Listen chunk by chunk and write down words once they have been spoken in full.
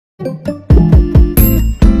Hi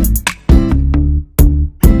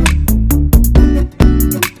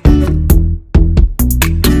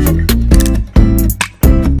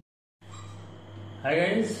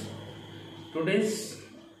guys, today's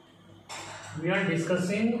we are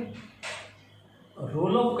discussing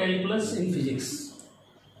role of calculus in physics.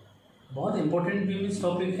 बहुत important भी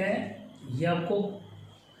topic है ये। आपको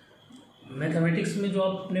मैथमेटिक्स में जो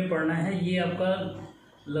आपने पढ़ना है ये आपका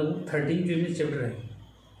लगभग 13 जो भी चैप्टर है,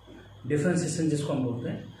 डिफरेंशिएशन जिसको हम बोलते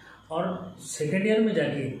हैं। और सेकेंड ईयर में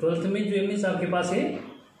जाके 12th में जो मीन्स आपके पास है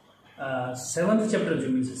 7th चैप्टर जो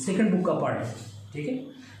मीन्स सेकेंड बुक का पार्ट है, ठीक है।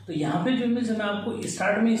 तो यहाँ पे जो मीन्स मैं आपको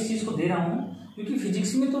स्टार्ट में इस चीज़ को दे रहा हूँ क्योंकि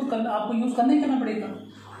फिजिक्स में तो आपको यूज़ करना ही करना पड़ेगा।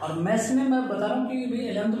 और मैथ्स में मैं बता रहा हूँ कि भाई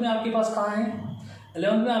 11th में आपके पास कहाँ है,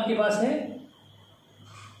 11th में आपके पास है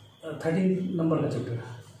 13 नंबर का चैप्टर,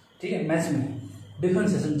 ठीक है। मैथ्स में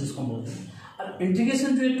डिफरेंशिएशन जिसको हम बोलते हैं। और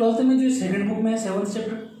इंटीग्रेशन जो है 12th में जो सेकेंड बुक में है 7th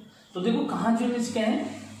चैप्टर। तो देखो कहाँ जो मीन्स क्या है,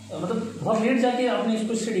 मतलब बहुत लेट जाके आपने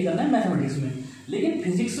इसको स्टडी करना है मैथमेटिक्स में, लेकिन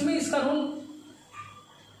फिजिक्स में इसका रोल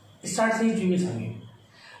स्टार्ट से ही जो मीन्स आगे।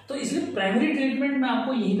 तो इसलिए प्राइमरी ट्रीटमेंट मैं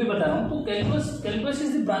आपको यहीं पे बता रहा हूँ। तो calculus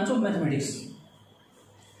is the branch of mathematics.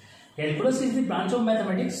 Calculus is the branch of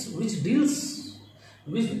mathematics which deals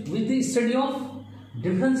with the study of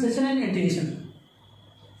differentiation and integration.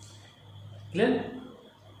 Clear?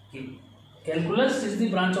 Calculus is the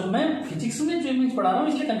branch of, मैं फिजिक्स में जो मीन्स पढ़ा रहा हूँ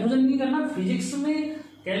इसलिए कंफ्यूजन नहीं करना। फिजिक्स में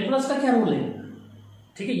कैलकुलस का क्या रोल है,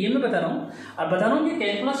 ठीक है, ये मैं बता रहा हूँ। अब बता रहा हूँ कि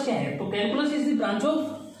कैलकुलस क्या है। तो calculus is the branch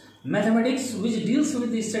of mathematics which deals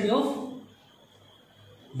with the study of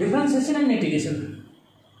differentiation and integration.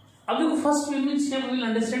 अब देखो first means we will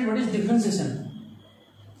understand what is differentiation.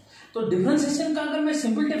 तो differentiation का अगर मैं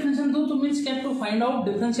सिंपल डेफिनेशन दूं तो मीन्स क्या, to find out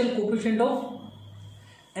differential coefficient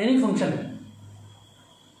of any function.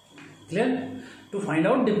 Clear? To find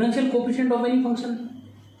out differential coefficient of any function,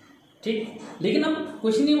 ठीक। लेकिन अब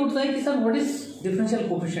क्वेश्चन ये उठता है कि sir what is differential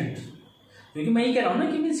coefficient, क्योंकि मैं ये कह रहा हूं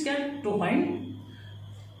ना कि मीन्स क्या, to find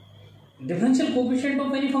differential coefficient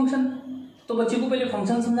of any function. तो बच्चे को पहले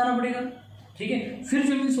फंक्शन समझाना पड़ेगा, ठीक है, फिर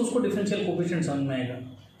जो मीन्स उसको डिफरेंशियल कोएफिशिएंट समझ में आएगा,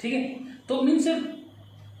 ठीक है। तो मीन्स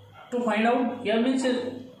टू फाइंड आउट या means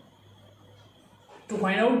to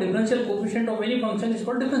find out differential coefficient of any function is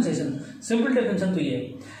called differentiation. Simple definition तो ये है,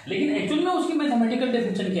 लेकिन एक्चुअल में उसकी मैथमेटिकल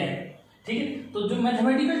डेफिनेशन क्या है, ठीक है। तो जो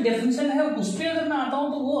मैथमेटिकल डेफिनेशन है उस पर अगर मैं आता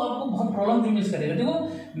हूँ तो वो आपको बहुत प्रॉब्लम जो मिस करेगा। देखो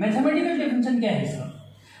मैथमेटिकल डेफिनेशन क्या है इसका।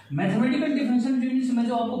 मैथमेटिकल डेफिनेशन जो मैं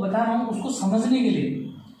जो आपको बता रहा हूँ उसको समझने के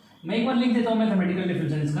लिए मैं एक बार लिख देता हूँ मैथमेटिकल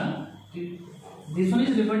डेफिनेशन इसका। This one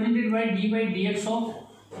is represented by D by D x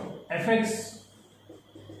of F x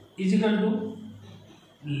is equal to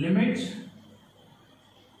limit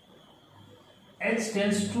h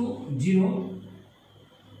tends to 0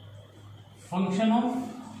 function of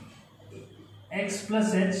x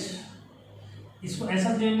plus H. इसको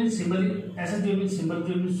ऐसा जो मीन सिंबल, ऐसा जो मीन सिंबल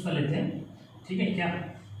जो मीन उसका लेते हैं, ठीक है, क्या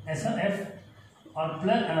ऐसा एफ और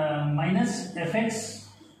plus minus F x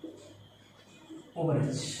over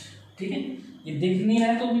H, ठीक है। ये देख नहीं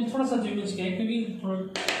रहा है तो थोड़ा सा जो मीन्स क्या है, क्योंकि थोड़ा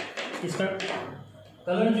इसका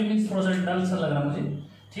कलर जो मीन्स थोड़ा सा डल सा लग रहा मुझे,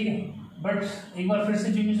 ठीक है। बट एक बार फिर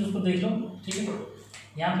से जो मीन्स उसको देख लो, ठीक है।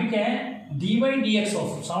 यहाँ पे क्या है, D by D x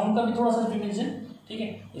of, sound का भी थोड़ा सा जो मीन्स है, ठीक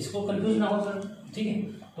है, इसको कंफ्यूज ना हो सर, ठीक है।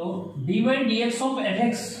 तो D by D x of F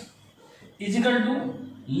x is equal to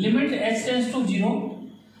limit h tends to 0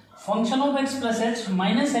 function of x plus H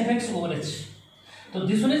minus F x over H. तो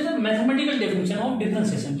this one is the mathematical definition of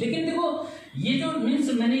differentiation. लेकिन देखो ये जो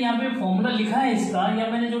means मैंने यहाँ पे formula लिखा है इसका, या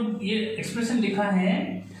मैंने जो ये एक्सप्रेशन लिखा है,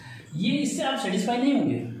 ये इससे आप सेटिस्फाई नहीं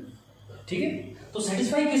होंगे, ठीक है। तो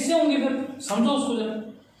सेटिस्फाई किससे होंगे फिर, समझो उसको जरा।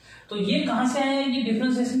 तो ये कहाँ से आया, ये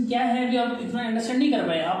डिफरेंशिएशन क्या है, अभी आप इतना अंडरस्टैंड नहीं कर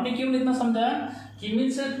पाए। आपने केवल इतना समझा कि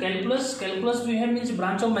मीन्स कैलकुलस जो है means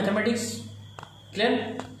branch of mathematics,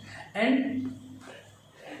 clear, and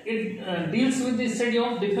it deals with the study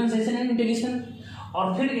of differentiation and integration.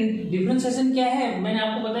 और फिर डिफरेंशिएशन क्या है, मैंने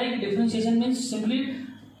आपको बताया कि differentiation means simply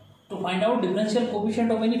to find out differential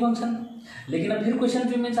coefficient of any function. लेकिन अब फिर क्वेश्चन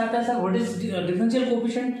जो मीन्स आता है sir what is differential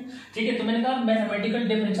coefficient, ठीक है। तो मैंने कहा मैथमेटिकल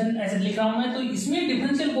डेफिनेशन ऐसे लिखा हूं मैं, तो इसमें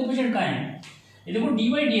डिफरेंशियल कोएफिशिएंट कहाँ है, ये देखो डी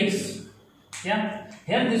बाई डी एक्स, क्या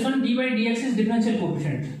here this one D by D x is differential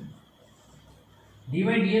coefficient, D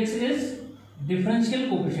by D x is differential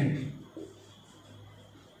coefficient,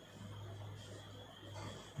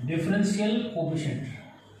 differential coefficient,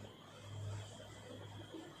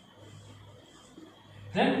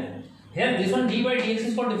 here this one D by D x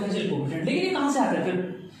is for differential coefficient. लेकिन ये कहां से आता है, फिर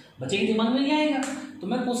बच्चे के दिमाग में नहीं आएगा। तो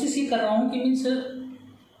मैं कोशिश ये कर रहा हूं कि मीन्स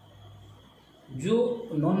जो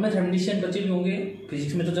नॉन मैथमेटिशियन बच्चे भी होंगे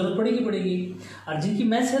फिजिक्स में तो जरूरत पड़ेगी, और जिनकी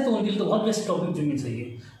मैथ्स है तो उनके लिए तो बहुत बेस्ट टॉपिक जो मीन्स है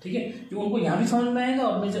ये, ठीक है, कि उनको यहाँ भी समझ में आएगा।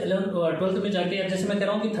 और मीन्स 11th में जाके, जैसे मैं कह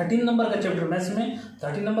रहा हूँ कि 13 नंबर का चैप्टर मैथ्स में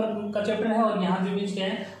 13 नंबर का चैप्टर है, और यहाँ जो मीन्स क्या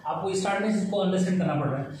है आपको स्टार्ट में इसको अंडरस्टैंड करना पड़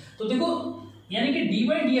रहा है। तो देखो यानी कि डी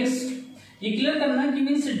बाई डी एक्स ये क्लियर करना कि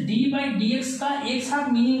means D by D x का एक साथ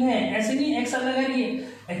मीनिंग है, ऐसे नहीं एक्स अलग है, ये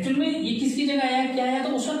एक्चुअल में ये किसकी जगह आया क्या है, तो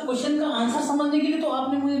उस क्वेश्चन का आंसर समझने के लिए तो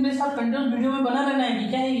आपने मुझे मेरे साथ कंटिन्यूस वीडियो में बना रहना है कि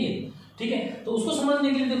क्या है ये, ठीक है। तो उसको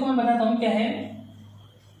समझने के लिए देखो मैं बताता हूँ क्या है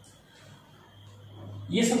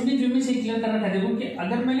ये सबने जो मैं से क्लियर कर रखा है। देखो कि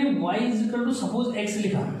अगर मैंने y is equal to suppose x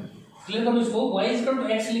लिखा, क्लियर करो इसको, y is equal to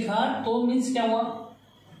x लिखा तो मीन्स क्या हुआ,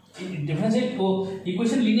 डिफरेंशियल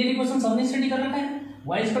इक्वेशन लीनियर इक्वेशन सबने स्टडी कर रखा है,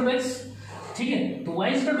 y is equal to x, ठीक है। तो y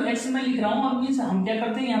is equal to x मैं लिख रहा हूँ, और मीन्स हम क्या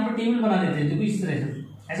करते हैं यहाँ पे टेबल बना देते हैं, देखो इस तरह से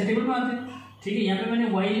ऐसे टेबल बनाते हैं, ठीक है। यहाँ पे मैंने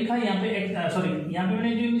y लिखा, यहाँ पे सॉरी यहाँ पे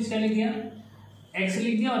मैंने जो मीन्स क्या लिख दिया x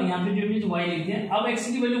लिख दिया, और यहाँ पे जो मीन्स y लिख दिया। अब x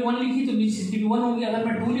की वैल्यू 1 लिखी तो मीन्स इसकी भी 1 होगी, अगर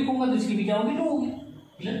मैं 2 लिखूंगा तो इसकी भी क्या होगी 2 होगी,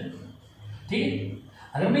 ठीक है।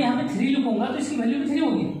 अगर मैं यहाँ पे 3 लिखूंगा तो इसकी वैल्यू भी 3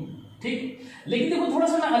 होगी, ठीक। लेकिन देखो थोड़ा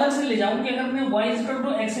सा मैं अलग से ले जाऊँ कि अगर मैं y equal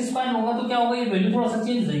to x square होगा तो क्या होगा, ये वैल्यू थोड़ा सा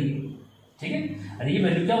चेंज हो जाएगी, ठीक है। अरे ये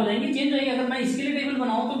वैल्यू क्या हो जाएगी, चेंज हो जाएगी। अगर मैं इसके लिए टेबल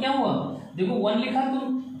बनाऊँ तो क्या हुआ, देखो 1 लिखा तो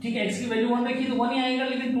ठीक है, x की वैल्यू 1 रखी तो 1 ही आएगा,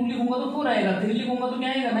 लेकिन 2 लिखूंगा तो 4 आएगा, 3 लिखूंगा तो क्या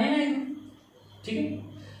आएगा 9 आएगा, ठीक है।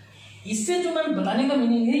 इससे जो मैं बताने का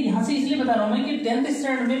मीनिंग है यहाँ से इसलिए बता रहा हूँ मैं कि 10th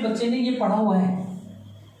स्टैंडर्ड में बच्चे ने ये पढ़ा हुआ है,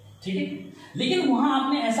 ठीक है, लेकिन वहां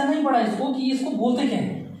आपने ऐसा नहीं पढ़ा इसको कि इसको बोलते क्या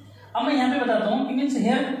है। अब मैं यहाँ पे बताता हूँ कि मीन्स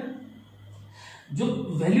हियर जो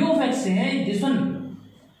वैल्यू ऑफ एक्स है this one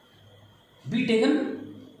be taken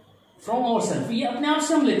from our self, ये अपने आप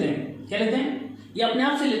से हम लेते हैं, क्या लेते हैं, ये अपने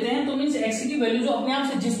आप से लेते हैं। तो मीन्स एक्स की वैल्यू जो अपने आप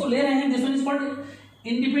से जिसको ले रहे हैं this one is called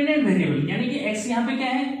independent variable, यानी कि एक्स यहाँ पे क्या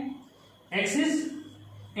है, x is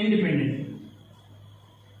independent,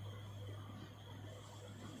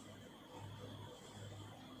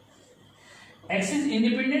 x is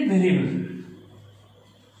independent variable.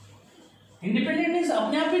 Independent means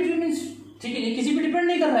अपने आप पे जो मीन्स, ठीक है, ये किसी पे डिपेंड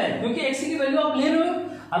नहीं कर रहा है, क्योंकि एक्स की वैल्यू आप ले रहे हो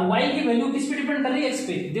और वाई की वैल्यू किस पे डिपेंड कर रही है, एक्स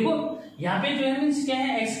पे। देखो यहाँ पे जो है मीन्स क्या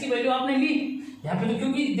है, एक्स की वैल्यू आपने ली यहाँ पे, तो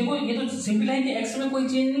क्योंकि देखो ये तो सिंपल है कि एक्स में कोई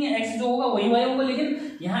चेंज नहीं है, एक्स जो होगा वही वाई होगा,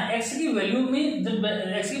 लेकिन यहाँ एक्स की वैल्यू में जब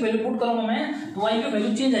एक्स की वैल्यू पुट करूंगा मैं तो वाई की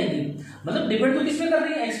वैल्यू चेंज आएगी, मतलब डिपेंड तो किस पे कर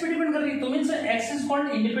रही है, एक्स पे डिपेंड कर रही है। तो means x is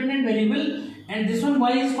called independent variable and this one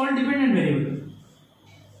Y is called dependent variable,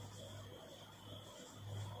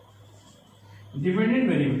 dependent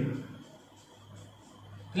variable,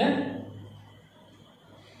 clear?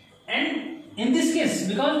 And in this case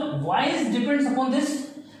because y is depends upon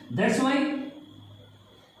this, that's why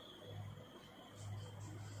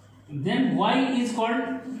then y is called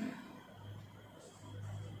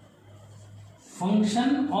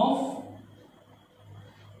function of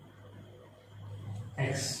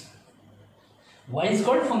x, y is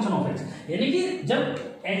called function of x, यानी कि जब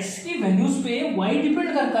x की values पे y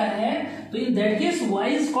depend करता है तो in that case y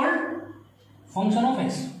is called function of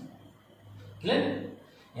x, clear.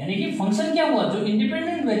 यानी कि फंक्शन क्या हुआ, जो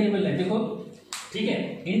इंडिपेंडेंट वेरिएबल है, देखो ठीक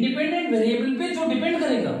है, इंडिपेंडेंट वेरिएबल पे जो डिपेंड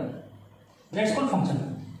करेगा दैट्स कॉल्ड फंक्शन।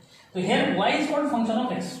 तो here y is called function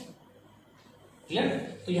of x, clear.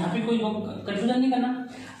 तो यहाँ पे कोई कंफ्यूजन नहीं करना।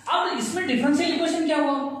 अब इसमें डिफरेंशियल इक्वेशन क्या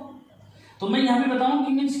हुआ, तो मैं यहाँ पे बताऊं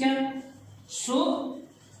कि मीन्स क्या, so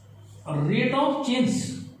rate of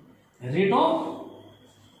change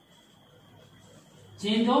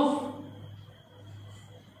of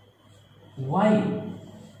y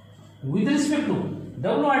with respect to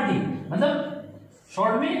WRT, मतलब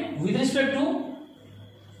शॉर्ट में with respect to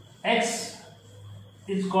x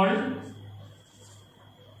is called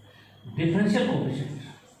differential coefficient,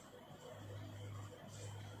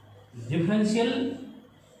 differential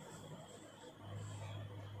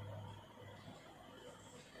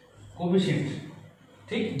coefficient,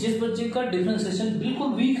 ठीक। जिस बच्चे का डिफरेंशिएशन बिल्कुल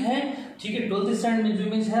वीक है, ठीक है, 12th स्टैंडर्ड में जो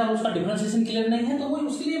मीन्स है और उसका डिफरेंशिएशन क्लियर नहीं है, तो वो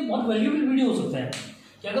उसके लिए बहुत वैल्यूएबल वीडियो हो सकता है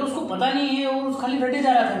कि अगर उसको पता नहीं है और खाली रटे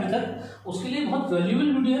जा रहा था अभी तक, उसके लिए बहुत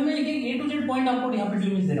वैल्यूएबल वीडियो है। मैं एक A to Z पॉइंट आपको यहाँ पे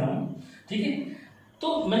जो मीन्स दे रहा हूँ, ठीक है। तो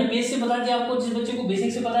मैंने बेस से बता दिया आपको, जिस बच्चे को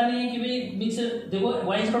बेसिक से पता नहीं है कि भाई मीन्स देखो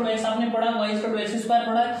y इक्वल टू x आपने पढ़ा, y equal to x square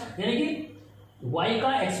पढ़ा, यानी कि y का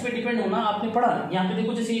x पे डिपेंड होना आपने पढ़ा। यहाँ पे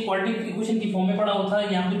देखो जैसे ये क्वाड्रेटिक इक्वेशन की फॉर्म में पढ़ा होता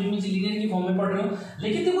है, यहाँ पे जो मीन्स लीनियर की फॉर्म में पढ़ रहे हो,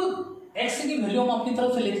 लेकिन देखो x की वैल्यू हम अपनी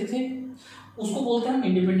तरफ से लेते थे, उसको बोलते हैं हम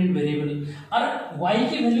इंडिपेंडेंट वेरिएबल, और y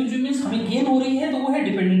की वैल्यू जो मीन्स हमें गेन हो रही है तो वो है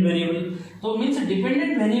डिपेंडेंट वेरिएबल। तो means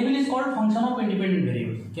dependent variable is called function of independent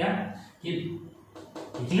variable. क्या ये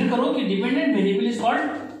क्लियर करो कि dependent variable is called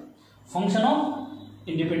function of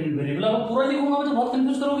independent variable. अब पूरा लिखूंगा तो बहुत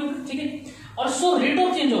कंफ्यूज करोगे, ठीक है। और so rate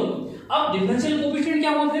of change of, अब डिफरेंशियल कोएफिशिएंट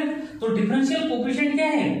क्या हुआ फिर? तो डिफरेंशियल कोएफिशिएंट क्या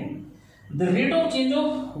है? The rate of change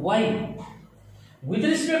of y with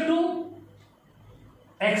respect to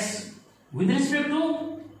x, with respect to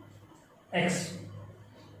x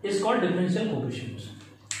is called differential coefficient.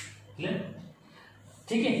 Clear?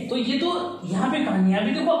 ठीक है, तो ये तो यहां पे कहानी है।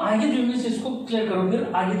 अभी देखो आगे जो मीन्स इसको क्लियर करो,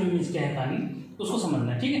 फिर आगे जो मीन्स क्या है कहानी उसको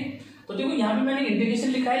समझना है। ठीक है, तो देखो यहां पे मैंने इंटीग्रेशन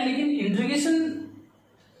लिखा है, लेकिन integration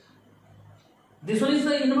this one is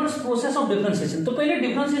the inverse process of differentiation. तो पहले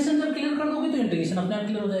डिफरेंशिएशन जब क्लियर कर दोगे तो इंटीग्रेशन अपने आप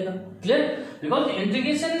क्लियर हो जाएगा। Clear? Because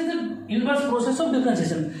integration is the inverse process of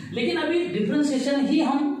differentiation. लेकिन अभी डिफरेंशिएशन ही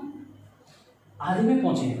हम आधे में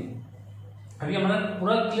पहुंचेंगे, अभी हमारा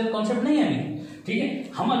पूरा क्लियर कॉन्सेप्ट नहीं है अभी। ठीक है,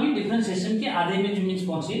 हम अभी डिफरेंशिएशन के आधे में जो मीन्स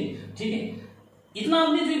पहुंचे। ठीक है, इतना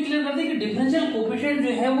हमने जो क्लियर कर दिया कि डिफरेंशियल कोएफिशिएंट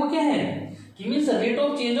जो है वो क्या है कि means rate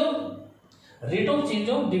of change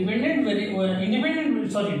of dependent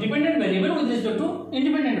variable with respect to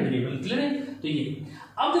independent variable. Clear है? तो ये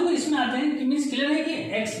अब देखो इसमें आते हैं कि मीन्स क्लियर है कि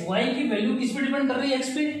एक्स वाई की वैल्यू किस पे डिपेंड कर रही है? एक्स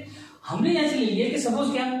पे। हमने ऐसे ले लिया कि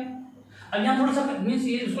सपोज क्या, अब यहाँ थोड़ा सा मीन्स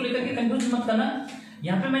ये उसको लेकर के कंफ्यूज मत करना।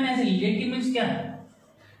 यहाँ पे मैंने ऐसे ले लिया कि मीन्स क्या,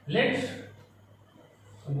 late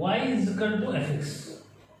y is equal to fx।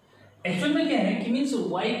 Actual में क्या है कि मीन्स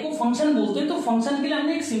y को फंक्शन बोलते हैं, तो फंक्शन के लिए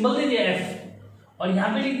हमने एक सिंबल दे दिया f और यहाँ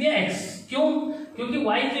पे लिख दिया x। क्यों? क्योंकि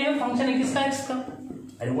y जो है फंक्शन है किसका? x का।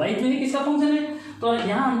 अरे y जो है किसका फंक्शन है? तो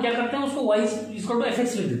यहाँ हम क्या करते हैं उसको y इक्वल टू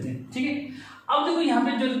fx लिख देते हैं। ठीक है, अब देखो यहाँ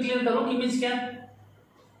पे जो क्लियर करो कि मीन्स क्या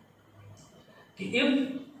कि if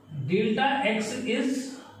delta x is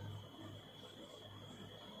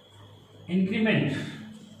increment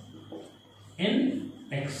in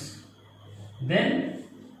x, then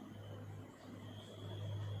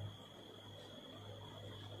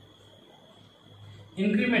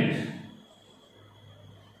increment,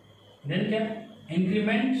 then क्या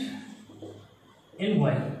increment in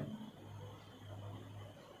y,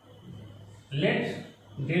 let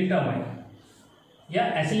delta y, या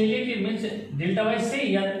ऐसे ले लिया कि मीन्स डेल्टा y से,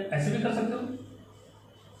 या ऐसे भी कर सकते हो,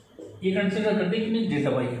 ये कंसीडर कर दे कि मीन्स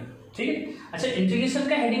डेल्टा y है। ठीक है, अच्छा इंटीग्रेशन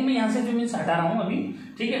का हेडिंग में यहाँ से जो मीन्स हटा रहा हूँ अभी।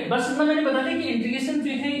 ठीक है, बस इतना मैंने बता दिया कि इंटीग्रेशन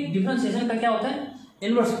जो है डिफरेंशिएशन का क्या होता है?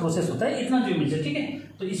 इनवर्स प्रोसेस होता है, इतना जो मीन्स है। ठीक है,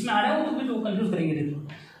 तो इसमें आ रहा है वो तो फिर वो कंफ्यूज करेंगे। देखो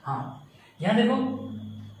हाँ यहाँ देखो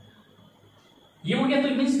ये हो गया, तो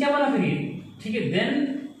मीन्स क्या बना फिर ये? ठीक है, then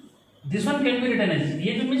this one can be written as,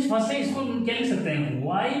 ये जो मीन्स फर्स्ट है इसको क्या लिख सकते हैं?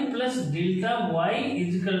 y plus delta y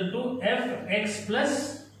is equal to F x plus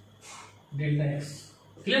delta x.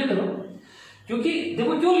 Clear करो, क्योंकि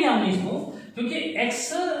देखो क्यों लिया हमने इसको, क्योंकि x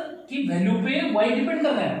की वैल्यू पे y डिपेंड कर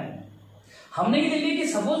रहा है। हमने ये ले लिया कि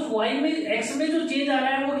सपोज y में x में जो चेंज आ रहा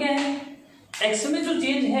है वो क्या है? x में जो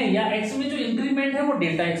चेंज है या x में जो इंक्रीमेंट है वो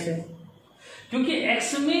डेल्टा x है, क्योंकि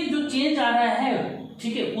x में जो चेंज आ रहा है,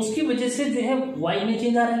 ठीक है, उसकी वजह से जो है y में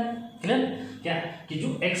चेंज आ रहा है। क्लियर? क्या कि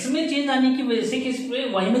जो x में चेंज आने की वजह से किस पे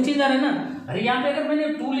y में चेंज आ रहा है ना। अरे यहाँ पे अगर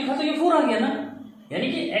मैंने 2 लिखा तो ये 4 आ गया ना,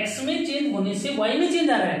 यानी कि x में चेंज होने से y में चेंज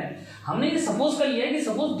आ रहा है। हमने ये सपोज कर लिया है कि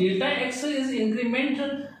suppose delta x is increment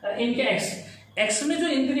in के x में जो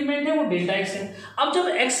इंक्रीमेंट है वो डेल्टा x है। अब जब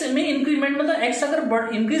x में इंक्रीमेंट मतलब x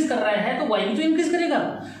अगर इंक्रीज कर रहा है तो y भी तो इंक्रीज करेगा,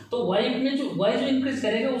 तो y जो इंक्रीज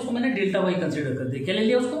करेगा उसको मैंने डेल्टा y कंसीडर कर दिया। क्या ले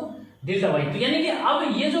लिया उसको? Delta y। तो यानी कि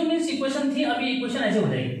अब ये जो मीन्स इक्वेशन थी, अब ये इक्वेशन ऐसे हो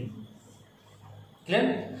जाएगी। क्लियर?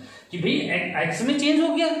 कि भाई x में चेंज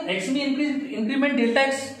हो गया, x में increment delta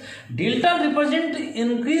x, delta represent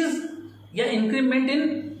increase या increment in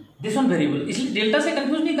this one variable, इसलिए डेल्टा से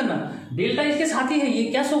कंफ्यूज नहीं करना, डेल्टा इसके साथ ही है। ये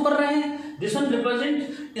क्या शो कर रहा है? This one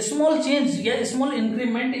represent small change या small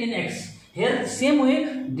increment in x। Here same way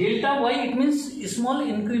delta y it means small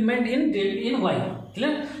increment in y।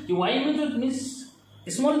 Clear? कि y में जो मींस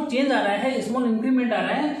स्मॉल चेंज आ रहा है, स्मॉल इंक्रीमेंट आ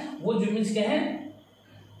रहा है, वो जो मींस क्या है?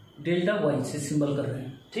 डेल्टा y से सिंबल कर रहे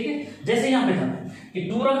हैं। ठीक है, जैसे यहाँ पे था कि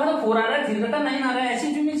 2 रखा था 4 आ रहा है, 3 रखा 9 आ रहा है,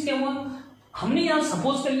 ऐसे जो मींस क्या हुआ? हमने यहाँ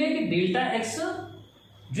सपोज कर लिया कि डेल्टा x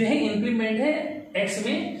जो है इंक्रीमेंट है x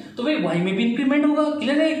में, तो भाई y में भी इंक्रीमेंट होगा।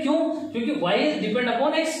 क्लियर है? क्यों? क्योंकि y depend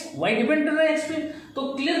upon x, y depend कर रहा है x पे। तो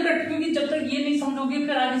क्लियर कट, क्योंकि जब तक ये नहीं समझोगे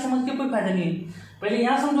फिर आगे समझ के कोई फायदा नहीं है। पहले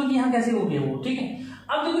यहाँ समझो कि यहाँ कैसे हो गया वो। ठीक है,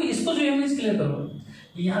 अब देखो इसको जो है मीन्स क्लियर करो,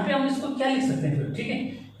 यहाँ पे हम इसको क्या लिख सकते हैं फिर? ठीक है,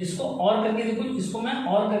 इसको और करके देखो, इसको मैं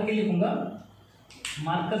और करके लिखूंगा,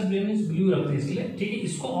 मार्कर मीन्स ब्लू रखते हैं इसलिए। ठीक है,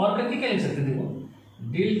 इसको और करके क्या लिख सकते हैं? देखो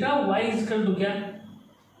delta y is equal to क्या?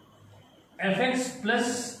 fx plus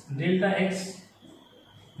delta x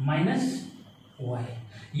minus y।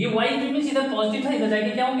 ये y जो मीन्स इधर पॉजिटिव था, इधर जाके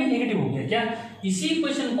क्या हो गया? नेगेटिव हो गया। क्या? इसी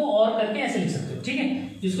इक्वेशन को और करके ऐसे लिख सकते हो। ठीक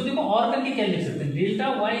है, इसको देखो और करके क्या लिख सकते हैं? Delta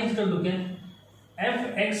y is equal to क्या?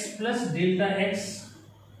 fx plus delta x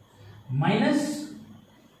minus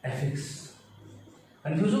fx।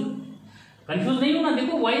 Confuse हो? कंफ्यूज नहीं होना,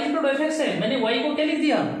 देखो y equal to F x है, मैंने y को क्या लिख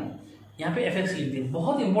दिया, यहाँ पे एफ एक्स लिख दिया।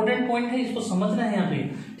 बहुत इंपॉर्टेंट पॉइंट है, इसको समझना है यहाँ पे,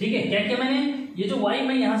 ठीक है। क्या क्या मैंने ये जो y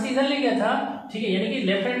मैं यहाँ से इधर ले गया था, ठीक है, यानी कि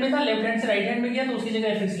लेफ्ट हैंड में था, लेफ्ट हैंड से राइट हैंड में गया तो उसकी जगह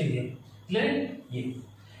एफ एक्स लिख दिया। क्लियर है ये,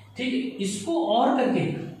 ठीक है। इसको और करके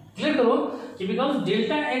क्लियर करो कि because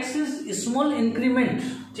delta x is small increment,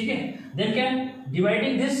 ठीक है, देन क्या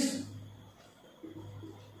डिवाइडिंग दिस,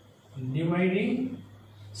 डिवाइडिंग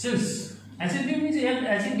सिंस ऐसे मींस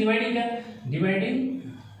ऐसे डिवाइडिंग क्या, dividing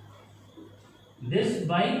this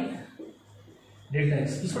by delta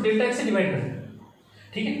x, इसको डेल्टा एक्स से डिवाइड कर,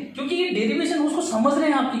 ठीक है, क्योंकि ये डेरिवेशन उसको समझ रहे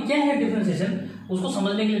हैं आपकी क्या है डिफरेंशिएशन, उसको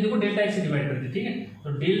समझने के लिए देखो डेल्टा एक्स से डिवाइड करते हैं, ठीक है।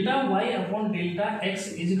 तो delta Y upon delta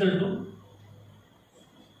x is equal to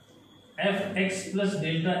F x plus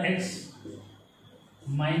delta x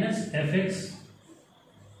minus F x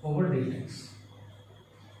over delta x.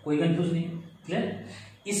 कोई कंफ्यूज नहीं, क्लियर।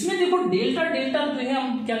 इसमें देखो डेल्टा डेल्टा जो है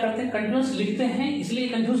हम क्या करते हैं, कंटिन्यूअस लिखते हैं, इसलिए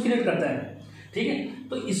कंफ्यूज क्रिएट करता है, ठीक है।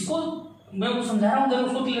 तो इसको मैं वो समझा रहा हूं, जरा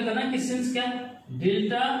उसको क्लियर करना कि सिंस क्या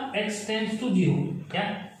delta x tends to zero, क्या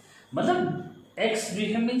मतलब एक्स जो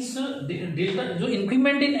है मीन्स डेल्टा जो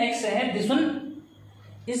इंक्रीमेंट इन एक्स है this one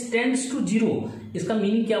is tends to zero, इसका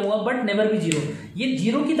मीनिंग क्या हुआ, बट नेवर बी जीरो, ये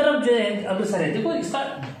जीरो की तरफ जो है अग्रसर है। देखो इसका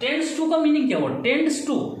टेंड्स टू का मीनिंग क्या हुआ, tends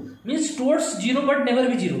two means towards zero but never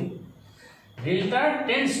be zero, delta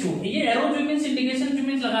tends to, ये एरो जो मीन्स इंडिकेशन जो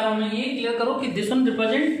मीन्स लगा रहा हूं मैं, ये क्लियर करो कि this one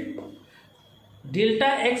represent delta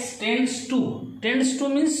x tends two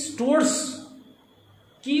means towards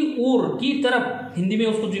की ओर की तरफ, हिंदी में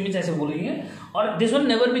उसको जो मीन्स ऐसे बोलेंगे, और this one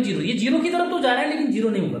never be zero, ये जीरो की तरफ तो जा रहा है लेकिन जीरो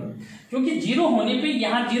नहीं होगा, क्योंकि जीरो होने पे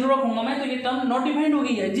यहां जीरो रखूंगा मैं तो ये टर्म नॉट डिफाइंड हो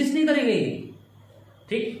गई है, एग्जिस्ट नहीं करेगा ये,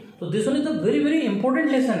 ठीक। तो this one is a very very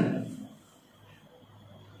important lesson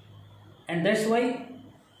and that's why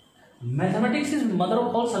mathematics is mother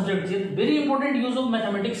of all subjects, very important use of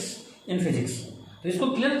mathematics in physics. तो इसको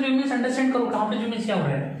क्लियर मीन्स अंडरस्टैंड करो कहां पे जो मीन्स क्या हो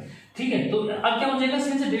रहा है, ठीक है। तो अब क्या हो जाएगा,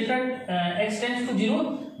 since delta x tends to zero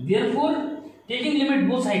therefore taking limit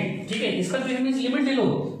both side, ठीक है, इसका जो मीन्स लिमिट ले लो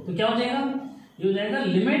तो क्या हो जाएगा, ये हो जाएगा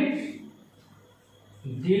limit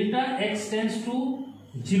delta x tends to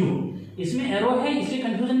zero, इसमें एरो है इसलिए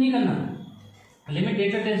कंफ्यूजन नहीं करना, limit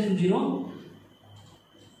delta tends to zero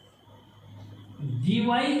dy,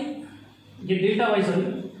 ये delta Y sorry,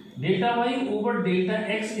 delta Y over delta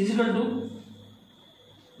x is equal to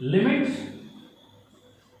limit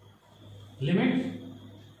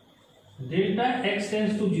delta x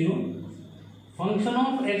tends to zero function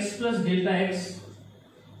of x plus delta x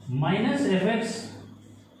minus F x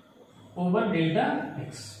over delta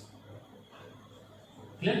x,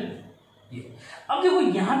 clear. ये अब देखो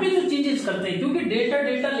यहां पे जो changes करते हैं, क्योंकि delta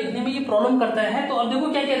delta लिखने में ये प्रॉब्लम करता है, तो अब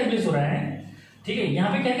देखो क्या क्या रिप्लेस हो रहा है, ठीक है।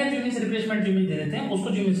 यहाँ पे क्या क्या जो मीन्स रिप्लेसमेंट जो मीन्स दे देते हैं उसको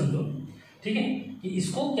जो मीन्स समझो, ठीक है, कि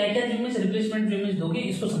इसको क्या क्या जो मीन्स रिप्लेसमेंट जो मीन्स दोगे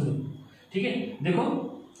इसको समझो, ठीक है। देखो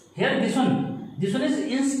here this one is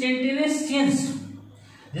instantaneous change,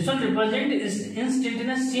 this one represent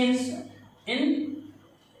instantaneous change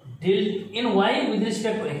in y with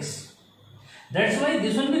respect to x, that's why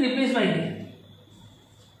this one will be replaced by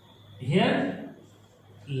here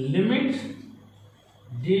limit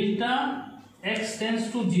delta x tends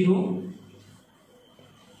to 0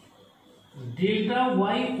 delta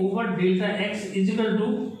y over delta x is equal to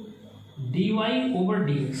dy over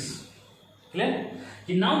dx, clear।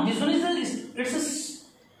 कि now this one is it's a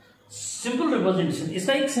simple representation,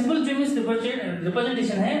 इसका एक simple जो means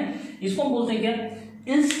representation है, इसको हम बोलते हैं क्या,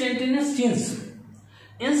 instantaneous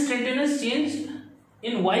change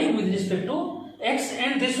in y with respect to x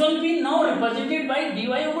and this one be now represented by dy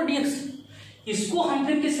over dx, इसको हम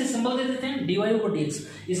फिर किससे सिंबल दे देते हैं, dy over dx।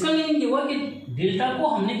 इसका मीनिंग ये हुआ कि डेल्टा को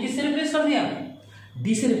हमने किससे रिप्लेस कर दिया,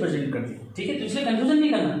 d से रिप्रेजेंट कर दिया, ठीक है। तो इसलिए कंफ्यूजन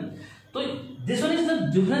नहीं करना। तो this one is the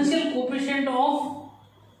differential coefficient of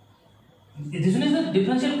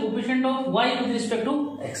y with respect to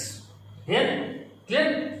x, here clear,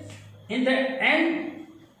 in the and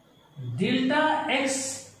delta x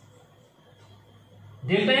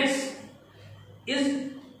is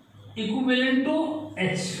equivalent to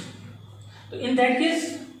h, so in that case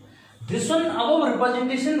this one above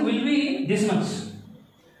representation will be this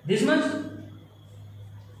much,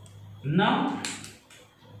 now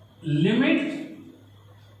limit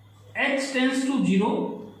h tends to 0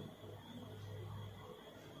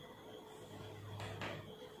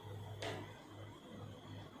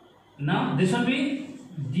 now this will be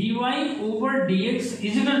dy over dx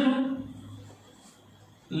is equal to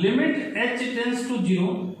limit h tends to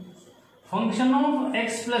 0 function of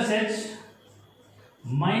x plus h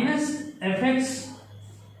minus F x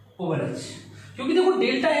over H, क्योंकि देखो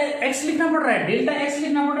delta x लिखना पड़ रहा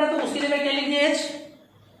है, तो उसकी जगह क्या लिख दिया एच,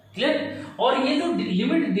 क्लियर। और ये जो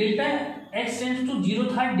limit delta x tends to 0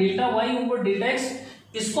 था, delta y over delta x,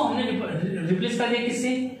 इसको हमने रिप्लेस कर दिया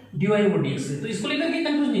किससे, dy ओवर dx से। तो इसको लेकर के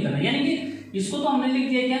कंफ्यूज नहीं करना, यानी कि इसको तो हमने लिख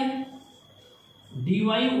दिया क्या, dy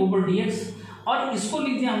ओवर dx, और इसको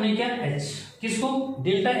लिख दिया हमने क्या, h, किसको,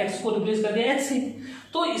 डेल्टा x को रिप्लेस कर दिया h से।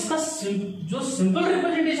 तो इसका जो सिंपल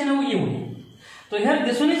रिप्रेजेंटेशन है वो ये हुई। तो यार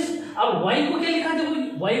दिस वन इज, अब y को क्या लिखा, देखो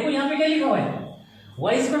y को यहाँ पे क्या लिखा हुआ है,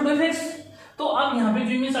 y is equal to fx। तो अब यहाँ पे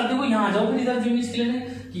जो इमेज, अब देखो यहाँ आ जाओ फिर इधर जो इमेज के लिए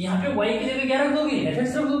कि यहाँ पे y की जगह क्या रख दोगे,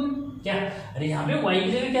 fx रख दोगे क्या, अरे यहाँ पे y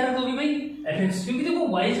की जगह क्या रख दोगे भाई, fx, क्योंकि देखो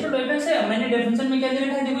y is equal to fx है। मैंने डेफिनेशन में क्या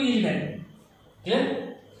लिखा है, देखो ये लिखा है, क्लियर।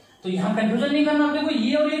 तो यहाँ कंफ्यूजन नहीं करना, देखो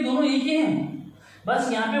ये और ये दोनों एक ही हैं,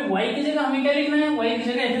 बस यहाँ पे y की जगह हमें क्या लिखना है, y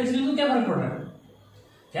की जगह fx लिख दो, क्या फर्क पड़ रहा है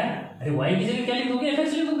क्या, अरे y की जगह क्या लिख दोगे,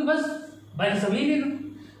 fx लिख दोगे, बस बाकी सब यही लिखो।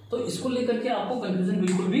 तो इसको लेकर के आपको कंफ्यूजन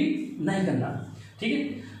बिल्कुल भी नहीं करना, ठीक है।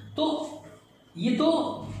 तो ये तो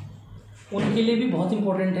उनके लिए भी बहुत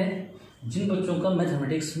इंपॉर्टेंट है जिन बच्चों का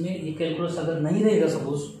मैथमेटिक्स में ये कैलकुलस अगर नहीं रहेगा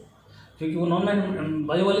सपोज, क्योंकि वो नॉन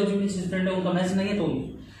बायो वाले जो स्टूडेंट है उनका मैथ्स नहीं है, तो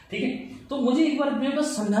ठीक है। तो मुझे एक बार मैं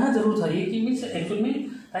बस समझाना जरूर था ये कि मीन्स एक्चुअल में,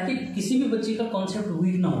 ताकि किसी भी बच्चे का कॉन्सेप्ट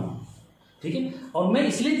वीक ना हो, ठीक है। और मैं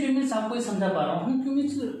इसलिए जो मीन्स आपको ये समझा पा रहा हूँ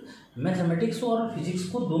क्योंकि मैथमेटिक्स और फिजिक्स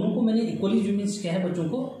को दोनों को मैंने इक्वली जो मीन्स क्या है बच्चों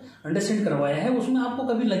को अंडरस्टैंड करवाया है। उसमें आपको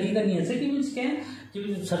कभी लगेगा नहीं ऐसे कि मीन्स क्या है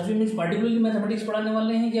कि सर जो मीन्स पार्टिकुलरली मैथमेटिक्स पढ़ाने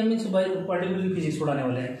वाले हैं या मीन्स पार्टिकुलरली फिजिक्स पढ़ाने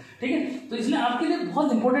वाले हैं, ठीक है। तो इसलिए आपके लिए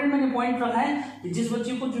बहुत इंपॉर्टेंट मैंने पॉइंट रखा है कि जिस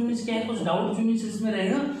बच्चे को जो मीन्स क्या है कुछ डाउट जो मीन्स इसमें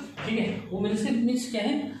रहेगा, ठीक है, वो मेरे से मीन्स क्या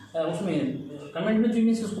है उसमें कमेंट में जो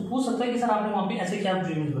मीन्स उसको पूछ सकता है कि सर आपने वहाँ पे ऐसे क्या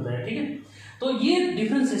जो मीन्स बताया, ठीक है। तो ये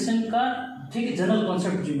डिफरेंशिएशन का, ठीक है, जनरल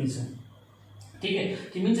कॉन्सेप्ट जो मीन्स है, ठीक है,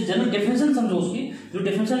 कि मीन्स जनरल डेफिनेशन समझो उसकी, जो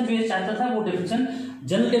डेफिनेशन जो ये चाहता था वो डेफिनेशन,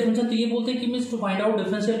 जनरल डेफिनेशन तो ये बोलते हैं कि means to find out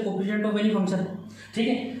differential coefficient of any function, ठीक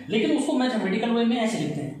है। लेकिन उसको मैथमेटिकल वे में ऐसे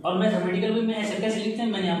लिखते हैं, और मैथमेटिकल वे में ऐसे कैसे लिखते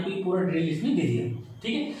हैं मैंने आपको पूरा डिटेल इसमें दे दिया,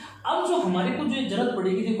 ठीक है। अब जो हमारे को जो जरूरत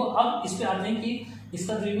पड़ेगी, देखो अब इस पे आते हैं कि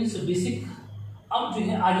इसका जो मीन्स बेसिक, अब जो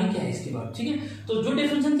है आगे क्या है इसके बाद, ठीक है। तो जो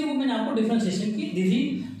डेफिनेशन थी वो मैंने आपको डिफरेंशिएशन की दी थी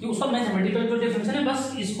कि उसका मैथमेटिकल जो डेफिनेशन है,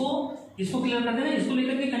 बस इसको क्लियर कर देना, इसको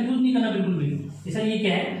लेकर के कंफ्यूज नहीं करना बिल्कुल भी। जैसा ये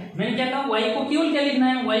क्या है, मैंने क्या कहा, y को केवल क्या लिखना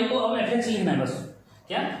है, y को अब fx लिखना है, बस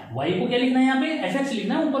क्या, y को क्या लिखना है, यहाँ पे fx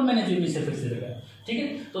लिखना है, ऊपर मैंने जो इमेज fx लिखा है, ठीक है।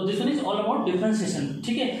 तो this one is all about differentiation,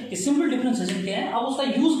 ठीक है, कि सिंपल डिफरेंशिएशन क्या है, अब उसका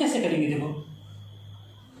यूज कैसे करेंगे देखो।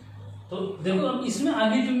 तो देखो अब इसमें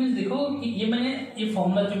आगे जो मीन्स देखो कि ये मैंने ये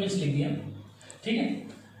फॉर्मूला जो मीन्स लिख दिया, ठीक है,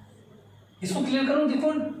 इसको क्लियर करो।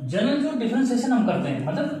 देखो जनरल जो डिफरेंशिएशन हम करते हैं,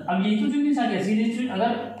 मतलब अब ये तो जो मीन्स आ गया सीधे,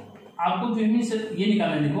 अगर आपको जो मीन्स ये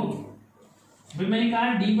निकालना है, देखो भाई मैंने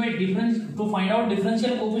कहा D by difference to find out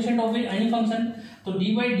differential coefficient of any function, तो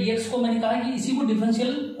डी बाई डी एक्स को मैंने कहा कि इसी को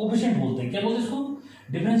डिफरेंशियल कोएफिशिएंट बोलते हैं, क्या बोलते हैं इसको,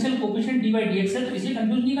 differential coefficient D by D x है। तो इसलिए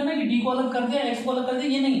कंफ्यूज नहीं करना कि डी को अलग कर दिया एक्स को अलग कर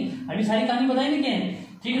दिया, ये नहीं, अभी सारी कहानी बताएंगे क्या है,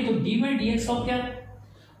 ठीक है। तो D by D x of क्या,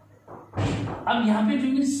 अब यहाँ पे जो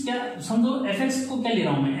मीन्स क्या समझो, एफ एक्स को क्या ले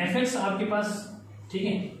रहा हूं मैं, एफ एक्स आपके पास, ठीक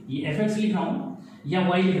है, ये एफ एक्स लिख रहा हूँ या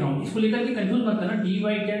y लिख रहा हूँ, इसको लेकर के कंफ्यूज मत करना, डी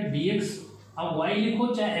बाई क्या डी एक्स, अब y लिखो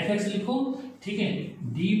चाहे एफ एक्स लिखो, ठीक है,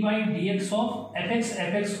 D by D x of F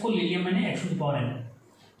x को ले लिया मैंने x to the power n,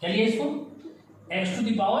 क्या लिया इसको, x to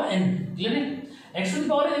the power n, clear है। x to the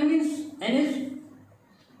power n means n is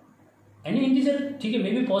any integer, ठीक है,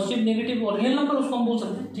 मे बी पॉजिटिव नेगेटिव और रियल नंबर उसको हम बोल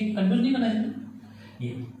सकते हैं, ठीक है, कंफ्यूज नहीं करना इसमें ये।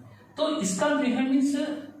 तो इसका जो है मीन्स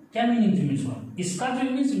क्या मीनिंग जो मीन्स हुआ, इसका जो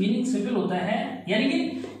मीन्स मीनिंग सिंपल होता है, यानी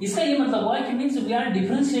कि इसका ये मतलब हुआ कि means we are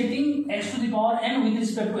differentiating x to the power n with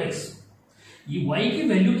respect to x। ये y की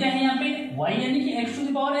वैल्यू क्या है यहाँ पे, y यानी कि x to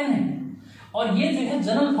the power n है, और ये जो है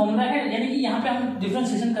जनरल फॉर्मूला है, यानी कि यहाँ पे हम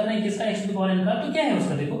डिफरेंशिएशन कर रहे हैं किसका, x to the power n का। तो क्या है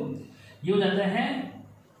उसका, देखो ये हो जाता है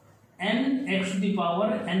n x to the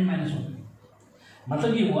power n minus 1,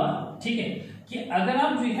 मतलब ये हुआ, ठीक है, कि अगर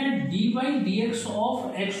आप जो है D by D x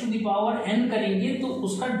of x to the power n करेंगे तो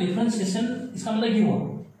उसका डिफरेंशिएशन, इसका मतलब ये हुआ।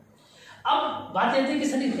 अब बात आती है कि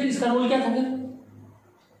सर फिर इसका रोल क्या था फिर,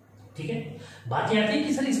 ठीक है, बात ये आती है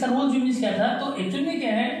कि सर इसका रोल जो मीन्स क्या था। तो एक्चुअली में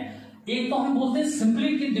क्या है, एक तो हम बोलते हैं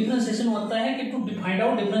सिंपली कि डिफरेंशिएशन होता है कि to find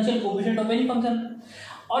out differential coefficient of any function,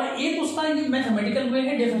 और एक उसका ये मैथमेटिकल वे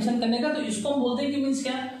है डेफिनेशन करने का, तो इसको हम बोलते हैं कि मीन्स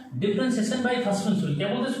क्या, डिफरेंशिएशन बाय फर्स्ट प्रिंसिपल, क्या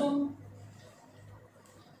बोलते हैं इसको,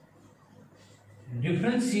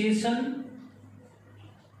 differentiation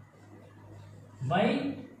by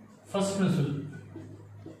first principle,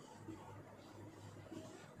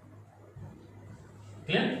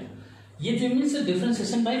 clear. ये जो means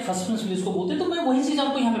differentiation by first principle इसको बोलते हैं। तो मैं वही चीज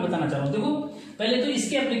आपको यहाँ पे बताना चाह रहा हूँ। देखो पहले तो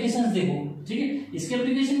इसके एप्लीकेशंस देखो, ठीक है, इसके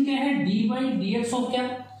एप्लीकेशन क्या है, D by D x of क्या,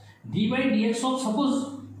 D by D x of suppose,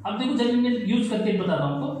 अब देखो जब मैं यूज करके बता रहा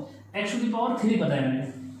हूँ आपको, एक्स टू द पावर 3 बताया मैंने,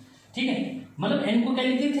 ठीक है, मतलब n को क्या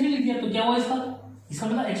लिख दिया 3 लिख दिया, तो क्या हुआ इसका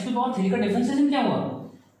मतलब x टू पावर 3 का डिफरेंशिएशन क्या हुआ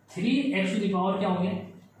 3x टू द पावर क्या हो गया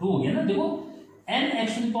 2 हो गया ना। देखो n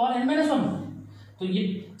x to the power n minus 1, तो ये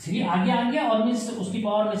 3 आगे आ गया और मीन्स उसकी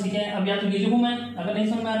पावर में से क्या है, अब या तो ये लिखूं मैं, अगर नहीं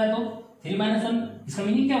समझ में आ रहा है तो 3 माइनस 1 इसका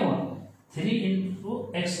मीनिंग क्या हुआ 3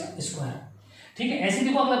 इंटू एक्स स्क्वायर। ठीक है, ऐसे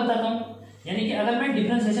देखो अगला बताता हूँ, यानी कि अगर मैं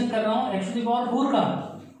डिफरेंशिएशन कर रहा हूँ x टू द पावर 4 का,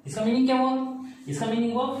 इसका मीनिंग क्या हुआ, इसका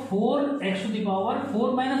मीनिंग हुआ 4x to the power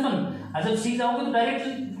 4 minus 1। अच्छा सी जाओगे तो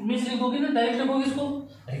डायरेक्ट मीन्स लिखोगे ना, डायरेक्ट लिखोगे इसको,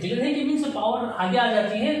 क्लियर है कि मीन्स पावर आगे आ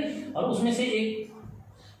जाती है और उसमें से एक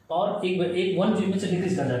पावर एक 1 जो से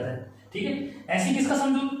डिक्रीज कर जाता है। ठीक है, ऐसे किसका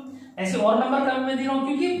समझो, ऐसे और नंबर का मैं दे रहा हूँ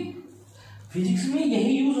क्योंकि फिजिक्स में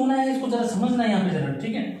यही यूज होना है, इसको जरा समझना है यहाँ पे जरा।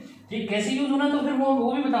 ठीक है, ठीक कैसे यूज होना है तो फिर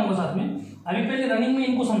वो भी बताऊंगा साथ में। अभी पहले रनिंग में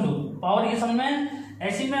इनको समझो, पावर ये समझना है।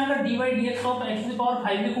 ऐसे में अगर D by D x of x to the power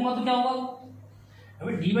 5 लिखूंगा तो क्या होगा,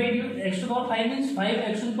 अभी D by D x to the power 5 means 5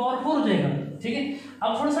 x to the power 4 हो जाएगा। ठीक है,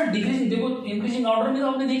 अब थोड़ा सा डिक्रीजिंग देखो, इंक्रीजिंग ऑर्डर में तो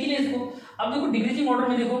आपने देख ही लिया इसको, अब देखो डिक्रीजिंग ऑर्डर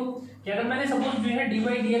में देखो कि अगर मैंने सपोज जो है D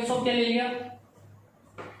by D x of क्या ले लिया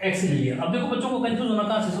एक्स ले लिया। अब देखो बच्चों को कंफ्यूज होना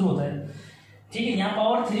कहाँ से शुरू होता है। ठीक है, यहाँ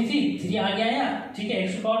पावर 3 थी, 3 आगे आया, ठीक है,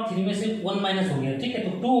 एक्स टू पावर 3 में से 1 माइनस हो गया, ठीक है,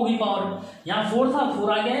 तो 2 होगी पावर। यहाँ 4 था, 4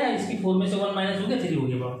 आ गया, इसकी 4 में से 1 माइनस हो गया, 3 हो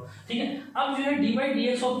गया पावर। ठीक है, अब जो है D by D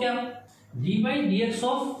x of क्या, D by D x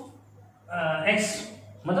of x,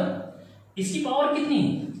 मतलब इसकी पावर कितनी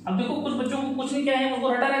है। अब देखो कुछ बच्चों को कुछ नहीं क्या है, उसको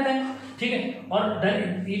रटा रहता है। ठीक है, और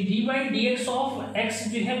D by D x of x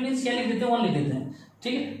जो है मीन्स क्या लिख देते हैं 1 लिख देते हैं।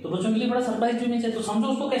 ठीक है, तो बच्चों के लिए बड़ा सरप्राइज जो मीन्स है, तो समझो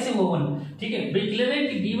उसको कैसे वो 1। ठीक है, क्लियर है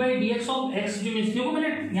कि D by D x of x जो मीन्स, देखो मैंने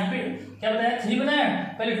यहाँ पे क्या बताया 3 बताया,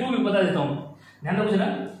 पहले 2 भी बता देता हूँ, ध्यान रखो जरा।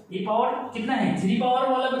 ये पावर कितना है, 3 पावर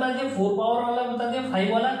वाला बता दिया, 4 पावर वाला बता दिया,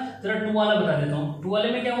 5 वाला, जरा 2 वाला बता देता हूँ। 2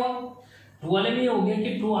 वाले में क्या हुआ, 2 वाले में ये हो गया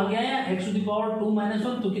कि 2 आ गया है, x to the power 2 minus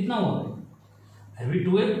 1, तो कितना हुआ अभी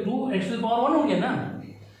 2 एक्स टू द पावर 1 हो गया ना,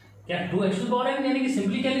 क्या 2 एक्स टू द पावर 1, यानी कि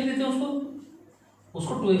सिंपली क्या लिख देते हैं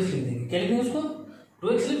उसको 2x लिख देंगे, क्या लिखेंगे उसको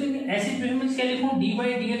 2x लिख देंगे। ऐसी पेमेंट्स क्या लिखूं, D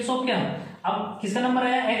by D x of क्या, अब किसका नंबर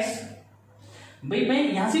आया x, भाई मैं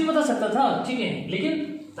यहां से भी बता सकता था, ठीक है, लेकिन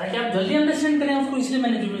ताकि आप जल्दी अंडरस्टैंड करें उसको, इसलिए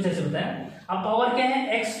मैंने जो ऐसे बताया। अब पावर क्या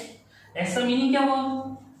है x का मीनिंग क्या हुआ,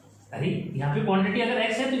 अरे यहाँ पे क्वांटिटी अगर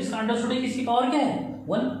x है तो इसका अंडरस्टूड है कि इसकी पावर क्या है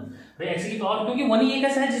 1, भाई x की पावर, क्योंकि 1 ही एक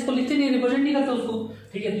ऐसा है जिसको लिखते नहीं, रिप्रेजेंट नहीं करते उसको।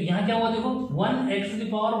 ठीक है, तो यहाँ क्या हुआ देखो 1 x to the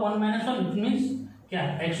power 1 minus 1, it means क्या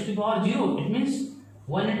x to the power 0, it means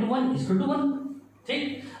 1 into 1 equal to 1।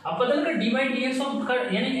 ठीक, अब पता लगा D by D x of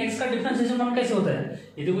यानी x का डिफरेंशिएशन वन कैसे होता है,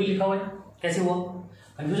 ये देखो लिखा हुआ है, कैसे हुआ,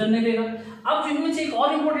 कंफ्यूजन नहीं देगा। अब इनमें से एक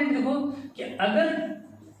और इंपॉर्टेंट देखो कि अगर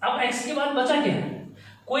अब x के बाद बचा क्या है,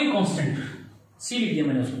 कोई कांस्टेंट c लिख दिया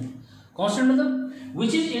मैंने उसमें, कांस्टेंट मतलब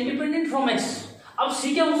which is independent from x। अब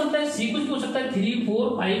c क्या हो सकता है, c कुछ भी हो सकता है, 3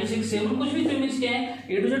 4 5 6 7 कुछ भी, तो मींस क्या है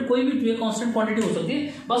a to z कोई भी कांस्टेंट क्वांटिटी हो सकती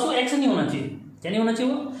है, बस वो x नहीं होना चाहिए। क्या नहीं होना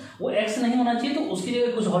चाहिए, वो x नहीं होना चाहिए, तो उसकी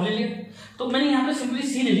जगह कुछ और ले लिया, तो मैंने यहाँ पे सिंपली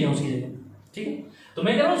c ले लिया उसकी जगह। ठीक है, तो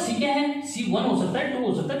मैं कह रहा हूँ c क्या है, c 1 हो सकता है, 2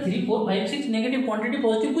 हो सकता है, 3 4 5 6 नेगेटिव क्वांटिटी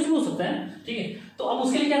पॉजिटिव कुछ भी हो सकता है। ठीक है, तो अब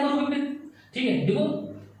उसके लिए क्या करोगे फिर, ठीक है देखो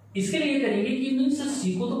इसके लिए करेंगे कि मीन्स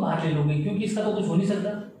c को तो बाहर ले लोगे, क्योंकि इसका तो कुछ हो नहीं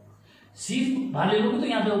सकता, c बाहर ले लोगे तो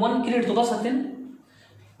यहाँ पे 1 क्रिएट तो कर सकते हैं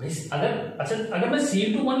भाई। अगर मैं c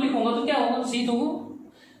into 1 लिखूंगा तो क्या होगा, c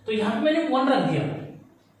तो यहाँ पे मैंने 1 रख दिया,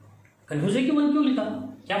 कंफ्यूज है कि 1 क्यों लिखा,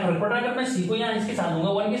 क्या फर्क पड़ रहा है अगर मैं c को यहाँ इसके साथ दूंगा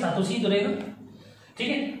 1 के साथ, तो c तो रहेगा। ठीक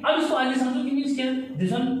है, अब इसको आगे समझो कि मींस क्या,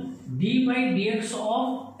 this one d by D x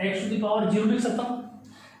of x to the power 0 लिख सकता हूँ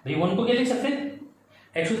भाई, 1 को क्या लिख सकते हैं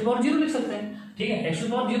x टू द पावर 0 लिख सकते हैं। ठीक है, x टू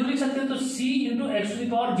द पावर 0 लिख सकते हैं, तो c into x to the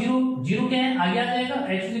power 0 क्या है, आगे आ जाएगा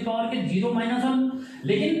x टू द पावर के 0 माइनस 1,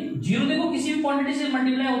 लेकिन 0 देखो किसी भी क्वांटिटी से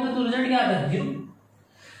मल्टीप्लाई होता है तो रिजल्ट क्या आता है 0।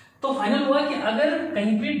 तो फाइनल हुआ कि अगर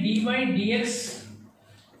कहीं पे d by D x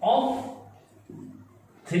of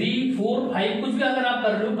 3 4 5 कुछ भी अगर आप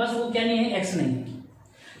कर रहे हो, बस वो क्या नहीं है, x नहीं है।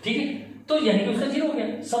 ठीक है, तो यानी कि उसका 0 हो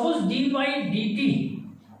गया। Suppose D by D T,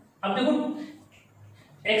 अब देखो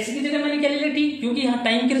x की जगह मैंने क्या ले लिया t, क्योंकि यहाँ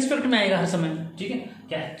टाइम के रिस्पेक्ट में आएगा हर समय। ठीक है,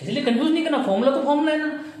 क्या इसलिए कंफ्यूज नहीं करना, फॉर्मूला तो फॉर्मूला है ना,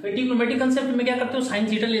 ट्रिग्नोमेट्रिक कंसेप्ट में क्या करते हो,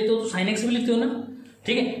 साइन थीटा लेते हो तो साइन x भी लिखते हो ना।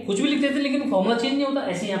 ठीक है, कुछ भी लिख देते हैं लेकिन फॉर्मूला चेंज नहीं होता,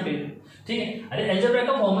 ऐसे यहाँ पे। ठीक है, अरे अलजेब्रा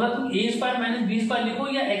का फॉर्मूला तुम a square minus b square लिखो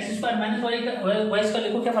या x square minus y square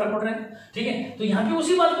लिखो, क्या फर्क पड़ रहा है। ठीक है, तो यहाँ पे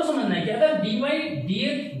उसी बात को समझना है कि अगर D by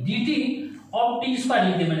D T of T square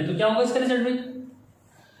लिख दिया मैंने, तो क्या होगा इसका रिजल्ट में,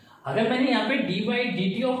 अगर मैंने यहाँ पे D by D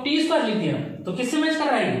T of T square लिख दिया तो किससे मैच कर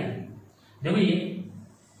रहा है, देखो ये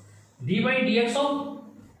D by D x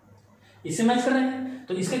of इससे मैच कर रहा है,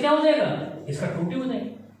 तो इसका क्या हो जाएगा, इसका 2t हो जाएगा,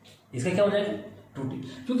 इसका क्या हो जाएगा 2t,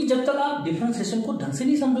 क्योंकि जब तक आप डिफरेंशिएशन को ढंग से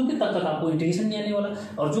नहीं समझोगे तब तक आपको इंटीग्रेशन नहीं आने वाला।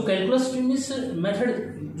 और जो कैलकुलस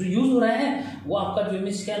मेथड जो यूज हो रहा है वो आपका जो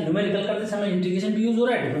मीन्स क्या न्यूमेरिकल करते समय इंटीग्रेशन भी यूज हो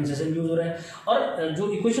रहा है, डिफरेंशिएशन भी यूज हो रहा है। और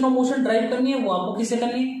जो इक्वेशन ऑफ मोशन ड्राइव करनी है वो आपको किससे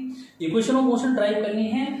करनी है, इक्वेशन ऑफ मोशन ड्राइव करनी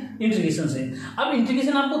है इंटीग्रेशन से। अब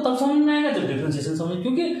इंटीग्रेशन आपको तब समझ में आएगा जब डिफरेंशिएशन समझ,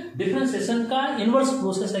 क्योंकि डिफरेंशिएशन का इनवर्स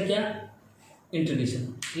प्रोसेस है क्या, इंटीग्रेशन।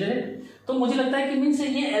 क्लियर है? तो मुझे लगता है कि मीन्स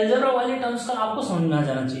ये अलजेब्रा वाले टर्म्स का आपको समझ में आ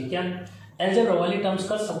जाना चाहिए। क्या अलजेब्रा वाले टर्म्स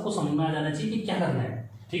का सबको समझ में आ जाना चाहिए कि क्या करना है।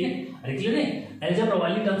 ठीक है, अरे क्लियर है? अलजेब्रा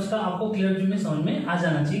वाले टर्म्स का आपको क्लियर में समझ में आ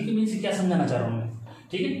जाना चाहिए कि मीन्स क्या समझाना चाह रहा हूं मैं।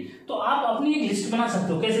 ठीक है, तो आप अपनी एक लिस्ट बना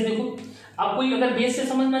सकते हो। कैसे? देखो, आप कोई अगर बेस से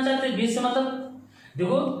समझना चाहते हैं, बेस से मतलब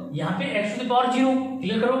देखो यहाँ पे x to the power 0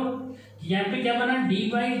 clear करो, यहाँ पे क्या बना dy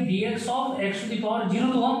dx of x to the power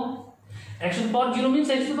 0, तो हम x to the power 0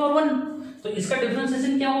 means x to the power 1, तो इसका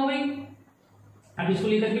डिफरेंशिएशन क्या हो गई। अब इसको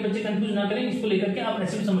लेकर के बच्चे कंफ्यूज ना करें, इसको लेकर के आप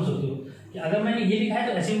ऐसे भी समझ सकते हो कि अगर मैंने ये लिखा है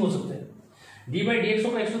तो ऐसे भी हो सकता है, dy dx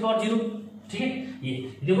of x to the power 0। ठीक है, ये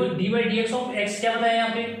देखो dy dx ऑफ x क्या बताया यहाँ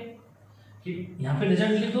पे, कि यहाँ पे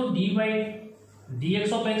रिजल्ट लिख दो dy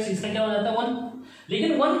dx ऑफ x, इसका क्या हो जाता है 1।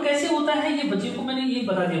 लेकिन 1 कैसे होता है ये बच्चे को मैंने ये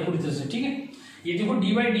बता दिया पूरी तरह से। ठीक है, ये देखो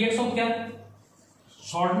dy dx ऑफ क्या,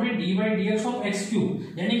 शॉर्ट में dy dx of x cube,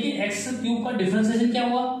 यानी कि x क्यूब का डिफरेंशिएशन क्या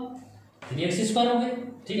हुआ 3x स्क्वायर हो गया।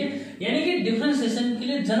 ठीक है, यानी कि डिफरेंशिएशन के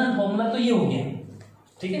लिए जनरल फॉर्मूला तो ये हो गया।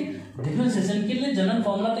 ठीक है, डिफरेंशिएशन के लिए जनरल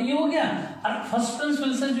फॉर्मूला तो ये हो गया, और फर्स्ट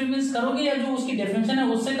प्रिंसिपल से जो मींस करोगे या जो उसकी डेफिनेशन है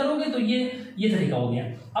उससे करोगे तो ये तरीका हो गया।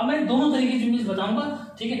 अब मैं दोनों तरीके जो मींस बताऊंगा।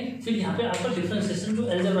 ठीक है, फिर यहाँ पे आपका डिफरेंशिएशन जो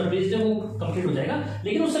अलजेब्रा बेस्ड है वो कंप्लीट हो जाएगा।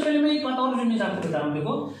 लेकिन उससे पहले मैं एक बात और जो मींस आपको बता रहा हूँ,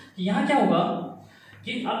 देखो कि यहाँ क्या होगा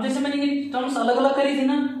कि अब जैसे मैंने ये टर्म्स अलग अलग करी थी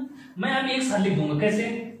ना, मैं अब एक साथ लिख दूंगा। कैसे?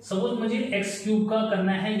 सपोज मुझे एक्स क्यूब का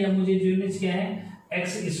करना है, या मुझे जो मींस क्या है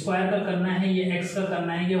एक्स स्क्वायर का करना है, या एक्स का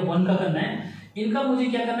करना है, या 1 का करना है, इनका मुझे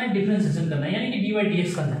क्या करना है डिफरेंशिएशन करना है, यानी कि dy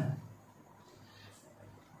dx करना है।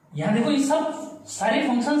 यहां देखो ये सब सारे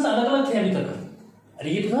फंक्शंस अलग अलग थे अभी तक।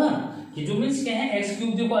 अरे ये तो था कि जो मींस क्या है एक्स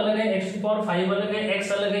क्यूब देखो अलग है, एक्स टू पावर 5 अलग है,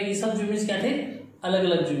 एक्स अलग है, ये सब जो मींस क्या थे अलग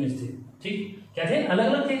अलग जो मींस थे। ठीक, क्या थे अलग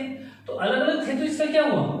अलग थे, तो अलग अलग थे तो इसका क्या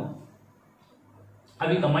हुआ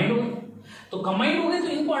अभी कंबाइंड हो गए। तो कंबाइंड हो गए तो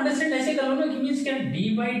इनको अंडरस्टैंड ऐसे कर लो ना कि मींस क्या dy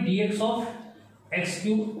dx of x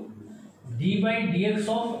cube, dy dx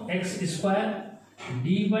of x square,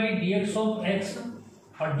 dy dx of x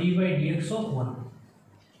और dy dx ऑफ 1।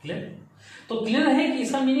 क्लियर? तो क्लियर है कि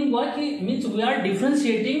इसका मीनिंग हुआ कि means we are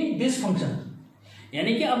differentiating this function,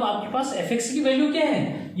 यानी कि अब आपके पास fx की वैल्यू क्या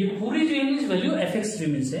है, ये पूरी जो मींस वैल्यू fx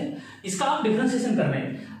जो मींस है इसका आप डिफरेंशिएशन कर रहे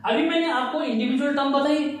हैं। अभी मैंने आपको इंडिविजुअल टर्म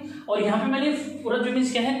बताई और यहाँ पे मैंने पूरा जो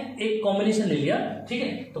मींस क्या है एक कॉम्बिनेशन ले लिया। ठीक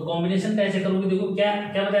है, तो कॉम्बिनेशन का ऐसे करोगे, देखो क्या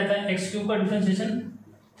क्या बताया था, एक्स क्यूब का differentiation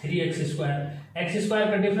 3x square, x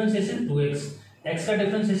square का डिफरेंशिएशन 2x, x का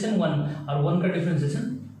डिफरेंशिएशन 1 और 1 का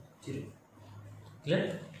डिफरेंशिएशन 0।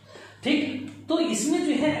 क्लियर? ठीक, तो इसमें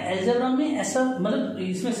जो है अलजेब्रा में ऐसा मतलब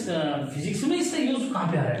इसमें फिजिक्स में इसका यूज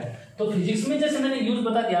कहां पे आ रहा है, तो फिजिक्स में जैसे मैंने यूज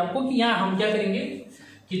बता दिया आपको कि यहाँ हम क्या करेंगे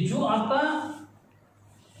कि जो आपका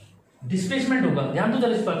डिस्प्लेसमेंट होगा, ध्यान दो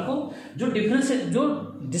जरा इस बात को, जो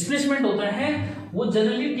डिस्प्लेसमेंट होता है वो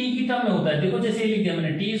जनरली टी की टर्म में होता है। देखो जैसे लिख दिया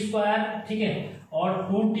मैंने टी स्क्वायर, ठीक है, और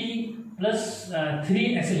 2t प्लस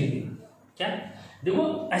 3 ऐसे लिख दिया। क्या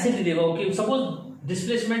देखो ऐसे लिख देगा, okay, suppose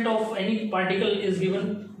displacement of any particle is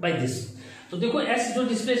given by this, तो देखो एस जो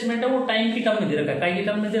डिस्प्लेसमेंट है वो टाइम की टर्म में दे रखा है, काय की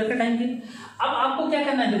टर्म में दे रखा है, टाइम की। अब आपको क्या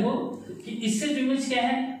करना है, देखो कि इससे जो मीन्स क्या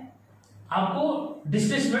है आपको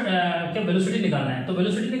डिस्प्लेसमेंट क्या वेलोसिटी निकालना है, तो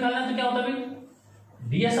वेलोसिटी निकालना है तो क्या होता है भाई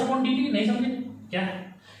ds अपॉन dt, नहीं समझे क्या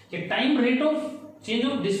कि time rate of change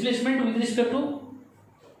of displacement with respect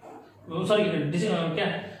to sorry क्या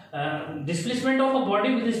displacement of a body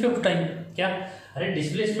with respect to time, क्या अरे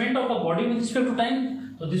displacement of a body with respect to time,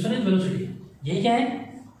 तो दिस वन इज वेलोसिटी, यही क्या है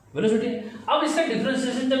वेलोसिटी। अब इसका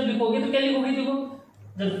differentiation जब लिखोगे तो क्या लिखोगे, देखो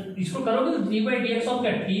जब इसको करोगे तो D by D x of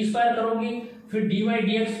क्या टी स्क्वायर करोगे, फिर D by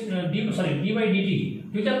D x D by D T,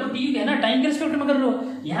 क्योंकि आप तो टी है ना टाइम के रिस्पेक्ट में कर रहे हो,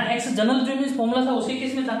 यहाँ एक्स जनरल जो मीन्स फॉर्मूला था उसके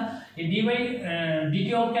केस में था, ये D by D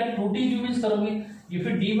T of क्या 2t जो मीन्स करोगे, ये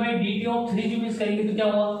फिर D by D T of 3 जो मीन्स करेंगे तो क्या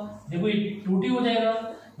हुआ, देखो ये 2t हो जाएगा,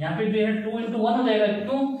 यहाँ पे जो है 2 into 1 हो जाएगा,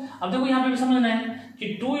 क्यों। अब देखो यहाँ पे भी समझना है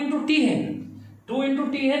कि 2 into t है, 2 into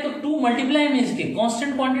t है तो 2 मल्टीप्लाई में इसके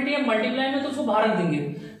कांस्टेंट क्वांटिटी है, मल्टीप्लाई में तो उसको बाहर रख देंगे,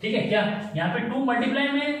 ठीक है क्या, यहाँ पे 2 मल्टीप्लाई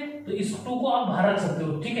में तो इस 2 को आप बाहर रख सकते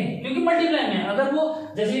हो, ठीक है, क्योंकि मल्टीप्लाई में अगर वो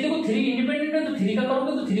जैसे ये देखो 3 इंडिपेंडेंट है तो 3 का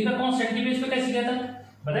करोगे तो 3 का कांस्टेंट के बेस पे कैसे गया था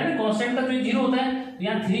बताया ना, कांस्टेंट का जो 0 होता है तो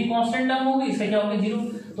यहाँ 3 कांस्टेंट टर्म होगी, इसका क्या होगा 0,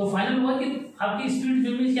 तो फाइनल हुआ कि आपकी स्पीड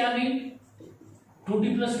जो मीन्स क्या आ गई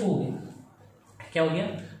 2t + 2 हो गया, क्या हो गया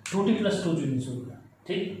 2t + 2 जो मीन्स हो गया,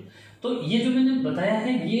 ठीक। तो ये जो मैंने बताया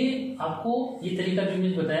है ये आपको ये तरीका जो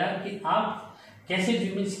मीन्स बताया कि आप कैसे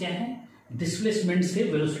जो मीन्स क्या है डिस्प्लेसमेंट से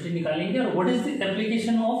वेलोसिटी निकालेंगे। और what is the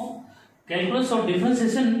application of calculus और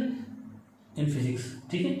डिफरेंशिएशन इन फिजिक्स,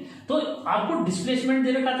 ठीक है। तो आपको डिस्प्लेसमेंट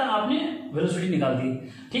दे रखा था, आपने वेलोसिटी निकाल दी,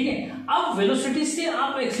 ठीक है। अब वेलोसिटी से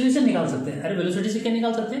आप एक्सेलरेशन निकाल सकते हैं। अरे वेलोसिटी से क्या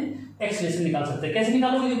निकाल सकते हैं? एक्सेलरेशन निकाल सकते हैं। कैसे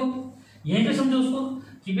निकालोगे? देखो यहीं पे समझो उसको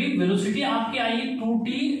कि भाई वेलोसिटी आपकी आई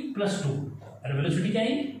 2t+2। अरे वेलोसिटी क्या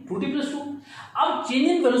आई? 2t+2। अब change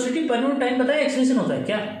in velocity per unit time बताया एक्सेलरेशन होता है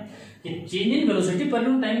क्या? ये change in velocity per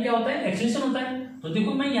unit time क्या होता है? एक्सेलरेशन होता है। तो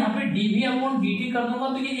देखो मैं यहाँ पे dv/dt कर दूंगा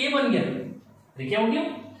तो ये a बन गया। तो क्या हो गया?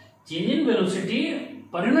 Change in velocity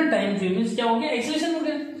per unit time means क्या हो गया? एक्सेलरेशन हो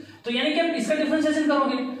गया। तो यानी कि आप इसका डिफरेंशिएशन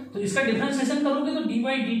करोगे, तो इसका डिफरेंशिएशन करोगे तो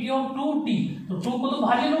d/dt ऑफ 2t, तो 2 को तो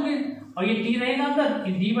बाहर ले लोगे और ये t रहेगा अंदर,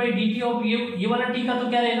 d/dt ऑफ ये वाला t का तो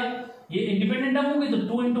क्या रहेगा? ये इंडिपेंडेंट टर्म हो गई, तो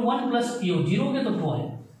 2 × 1 प्लस ये 0 हो गया तो 2 है।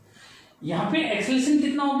 यहाँ पे एक्सेलरेशन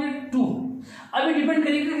कितना हो गया? 2। अब ये डिपेंड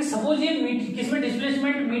करेगा कि सपोज ये किसमें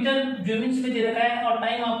डिस्प्लेसमेंट मीटर ज्योमेट्री में दे रखा है और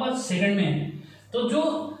टाइम आपका सेकंड में है, तो जो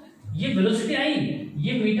ये वेलोसिटी आई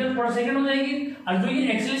ये मीटर पर सेकंड हो जाएगी, और जो ये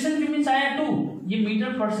एक्सेलरेशन ज्योमेट्री आया 2 ये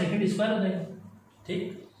मीटर पर सेकंड स्क्वायर हो जाएगा,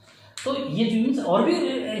 ठीक। तो ये ज्योमेट्री और भी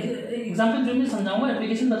एग्जांपल ज्योमेट्री समझाऊंगा,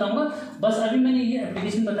 एप्लीकेशन बताऊंगा। बस अभी मैंने ये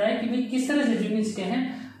एप्लीकेशन बताया कि भाई किस तरह से ज्योमेट्री क्या है,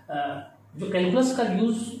 जो कैलकुलस का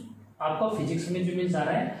यूज आपका फिजिक्स में ज्योमेट्री आ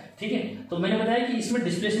रहा है, ठीक है। तो मैंने बताया कि इसमें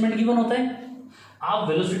डिस्प्लेसमेंट गिवन होता है, आप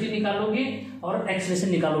वेलोसिटी निकालोगे और एक्सेलरेशन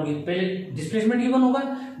निकालोगे। पहले डिस्प्लेसमेंट गिवन होगा,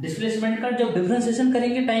 डिस्प्लेसमेंट का जब डिफरेंशिएशन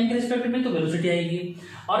करेंगे टाइम के रिस्पेक्ट में तो वेलोसिटी आएगी,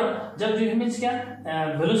 और जब जो मींस क्या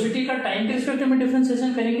वेलोसिटी का टाइम के रिस्पेक्ट में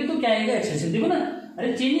डिफरेंशिएशन करेंगे तो क्या आएगा? एक्सेलरेशन। देखो ना,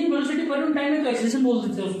 अरे change in velocity per unit time है तो एक्सेलरेशन बोल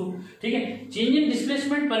देते हैं उसको, ठीक है। Change in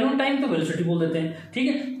displacement per unit time तो वेलोसिटी बोल देते हैं, ठीक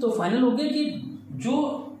है। तो फाइनल हो गया कि जो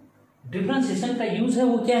डिफरेंशिएशन का यूज है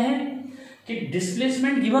वो क्या है कि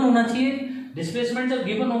डिस्प्लेसमेंट गिवन होना चाहिए। डिस्प्लेसमेंट जब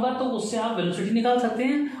गिवन होगा तो उससे आप वेलोसिटी निकाल सकते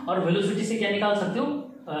हैं, और वेलोसिटी से क्या निकाल सकते हो?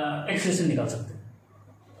 एक्सेलरेशन निकाल सकते हैं,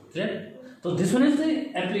 क्लियर। तो this one is the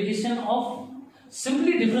application of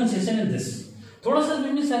simply differentiation in this. थोड़ा सा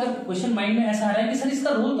मीन्स अगर क्वेश्चन माइंड में ऐसा आ रहा है कि सर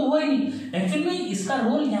इसका रोल तो हुआ ही नहीं, एक्चुअली में इसका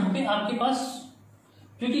रोल यहाँ पे आपके पास,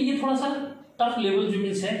 क्योंकि ये थोड़ा सा टफ लेवल जो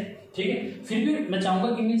मीन्स है, ठीक है। फिर भी मैं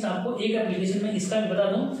चाहूंगा कि मीन्स आपको एक एप्लीकेशन में इसका भी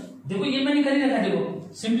बता दूं। देखो ये मैंने कर ही रखा है,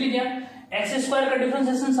 देखो सिंपली क्या एक्स स्क्वायर का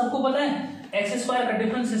डिफरेंशिएशन सबको पता है, एक्स स्क्वायर का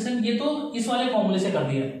डिफरेंशिएशन ये तो इस वाले फॉर्मूले से कर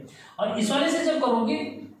दिया, और इस वाले से जब करोगे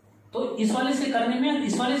तो इस वाले से करने में और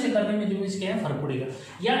इस वाले से करने में जो मीन्स क्या है फर्क पड़ेगा।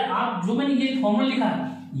 या आप जो मैंने ये फॉर्मूला लिखा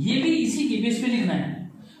ये भी इसी के बेस पे लिखना है,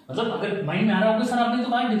 मतलब अगर माइंड में आ रहा होगा सर आपने तो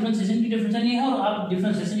कहा डिफरेंशिएशन की डिफरेंशिएशन ये है और आप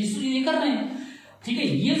डिफरेंशिएशन इसलिए ये कर रहे हैं, ठीक है।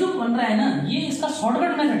 ये जो बन रहा है ना ये इसका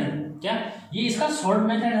शॉर्टकट मेथड है, क्या ये इसका शॉर्ट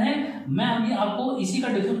मेथड है। मैं अभी आपको इसी का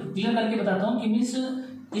क्लियर करके बताता हूँ कि मीन्स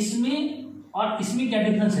इसमें और इसमें क्या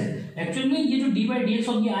डिफरेंस है। एक्चुअल में ये जो d/dx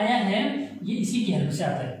और ये आया है ये इसी की हेल्प से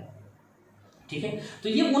आता है, ठीक है। तो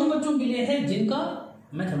ये उन बच्चों के लिए है जिनका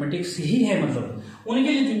मैथमेटिक्स ही है, मतलब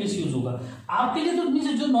उनके लिए मीन्स यूज होगा। आपके लिए तो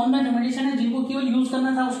मीन्स जो नॉन मैथमेटिशियन है जिनको केवल यूज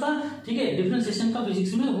करना था उसका, ठीक है, डिफरेंशिएशन का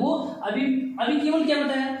फिजिक्स में, वो अभी केवल क्या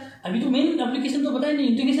बताया, अभी तो मेन एप्लीकेशन तो बताया नहीं,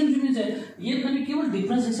 इंटीग्रेशन मीन्स है, ये मैंने केवल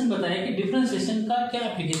डिफरेंशिएशन बताया कि डिफरेंशिएशन का क्या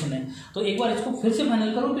एप्लीकेशन है। तो एक बार इसको फिर से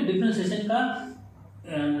फाइनल करो कि डिफरेंशिएशन का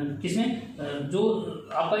किसमें जो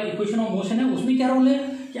आपका इक्वेशन ऑफ मोशन है उसमें क्या रोल है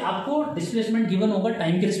कि आपको डिस्प्लेसमेंट गिवन होगा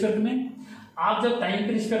टाइम के रिस्पेक्ट में। आप जब टाइम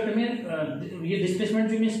के रिस्पेक्ट में ये डिस्प्लेसमेंट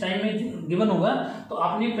जो मीन्स टाइम में गिवन होगा तो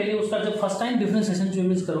आपने पहले उसका जब फर्स्ट टाइम डिफरेंशिएशन जो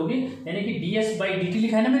मीन्स करोगे, यानी कि ds/dt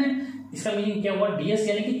लिखा है ना मैंने, इसका मीनिंग क्या हुआ? ds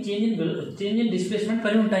यानी कि change in displacement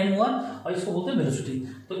per unit time हुआ, और इसको बोलते हैं वेलोसिटी।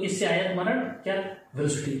 तो इससे आया तुम्हारा क्या?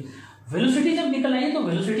 वेलोसिटी। वेलोसिटी जब निकल आई तो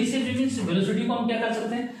वेलोसिटी से वेलोसिटी को हम क्या कर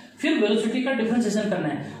सकते हैं, फिर वेलोसिटी का डिफरेंशिएशन करना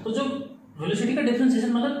है। तो जो वेलोसिटी का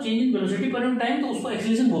डिफरेंशिएशन मतलब change in velocity per unit time, तो उसको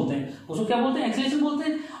एक्सेलरेशन बोलते हैं, उसको क्या बोलते हैं? एक्सेलरेशन बोलते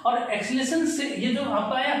हैं। और एक्सेलरेशन से ये जो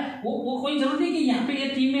आपका आया वो कोई जरूरी नहीं कि यहाँ पे ये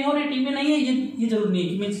टी में हो और ये टी में नहीं है, ये जरूरी नहीं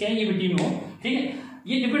कि मीन्स क्या है ये भी टी में हो, ठीक है।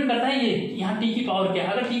 ये डिपेंड करता है ये यहाँ टी की पावर क्या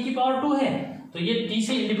है। अगर टी की पावर 2 है तो ये टी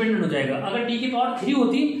से इंडिपेंडेंट हो जाएगा, अगर टी की पावर 3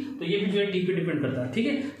 होती तो ये भी जो है टी पे डिपेंड करता है, ठीक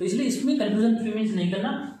है। तो इसलिए इसमें कंफ्यूजन मीन्स नहीं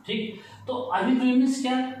करना, ठीक। तो अभी जो मीन्स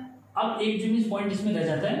क्या, अब एक जो मीन्स पॉइंट इसमें रह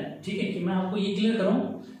जाता है, ठीक है, कि मैं आपको ये क्लियर करूं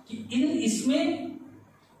कि इसमें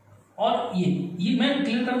और ये मैं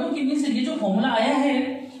क्लियर कर दूं कि मीन्स ये जो फॉर्मूला आया है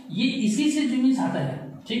ये इसी से जो मीन्स आता है,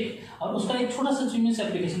 ठीक। और उसका एक छोटा सा जो मीन्स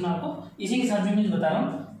एप्लीकेशन मैं आपको इसी के साथ जो मीन्स बता रहा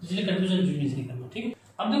हूँ, इसलिए कंफ्यूजन जो मीन्स नहीं करना, ठीक है।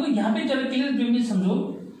 अब देखो यहाँ पे चलो क्लियर जो मीन्स समझो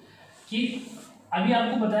कि अभी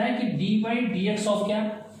आपको बताया कि d/dx ऑफ क्या?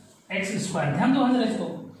 X square. ध्यान दो अंदर इसको,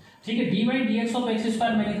 ठीक है। d/dx ऑफ एक्स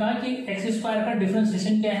स्क्वायर, मैंने कहा कि एक्स स्क्वायर का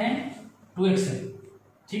डिफरेंशिएशन क्या है? 2x है,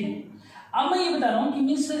 ठीक है। अब मैं ये बता रहा हूं कि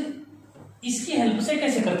मीन्स इसकी हेल्प से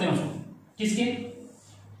कैसे करते हैं उसको, किसके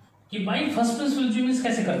कि बाई फर्स्ट प्रिंसिपल जो मीन्स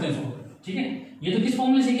कैसे करते हैं उसको, ठीक है। ये तो किस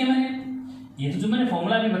फॉर्मूले सीखे मैंने? ये तो जो मैंने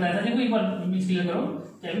फॉर्मूला अभी बताया था, देखो एक बार मीन्स क्लियर करो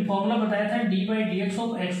कि अभी फॉर्मूला बताया था D by D x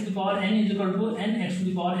of x to the power N is equal to N x to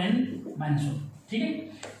the power N minus one. ठीक है,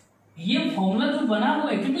 ये फॉर्मूला जो बना वो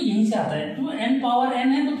एक्चुअली यहीं से आता है, तो एन पावर एन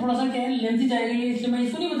है तो थोड़ा सा क्या है लेंथ जाएगा ये, इसलिए मैं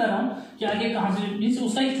इसको नहीं बता रहा हूँ कि आगे कहाँ से, मीन्स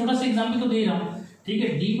उसका एक छोटा सा एग्जाम्पल तो दे रहा हूँ। ठीक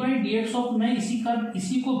है, D by D x of मैं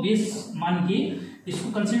इसी को बेस मान के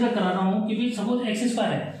इसको कंसिडर करा रहा हूँ कि भाई सपोज एक्स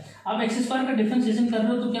स्क्वायर है। अब एक्स स्क्वायर का डिफरेंशिएशन कर रहे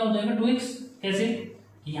हो तो क्या हो जाएगा 2x। कैसे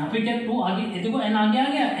कि यहाँ पे क्या 2 आगे, देखो n आगे आ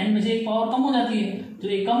गया, n में से एक पावर कम हो जाती है तो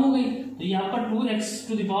एक कम हो गई, तो ये आपका 2x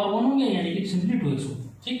टू द पावर 1 हो गया, यानी कि सिंपली 2x हो।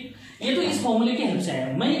 ठीक, ये तो इस फॉर्मूले की हेल्प से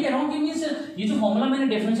आया। मैं ये कह रहा हूँ कि मीन्स ये जो फॉर्मूला मैंने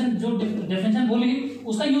डेफिनेशन बोली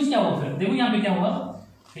उसका यूज क्या हुआ, फिर देखो यहाँ पे क्या हुआ,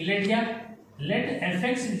 late F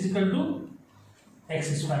x is equal to x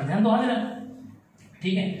square, ध्यान दो आ जरा।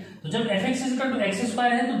 ठीक है, तो जब F x is equal to x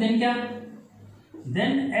square है तो देन क्या,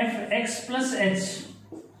 then F x plus H.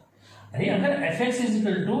 अरे अगर F x is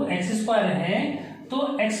equal to x square है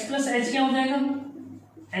तो एक्स प्लस एच क्या हो जाएगा,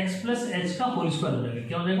 एक्स प्लस एच का होल स्क्वायर हो जाएगा।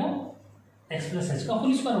 क्या हो जाएगा, एक्स प्लस एच का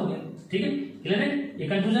होल स्क्वायर हो गया। ठीक है, क्लियर है, ये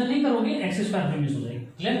कंफ्यूजन नहीं करोगे, एक्स स्क्वायर में मिस हो जाएगा।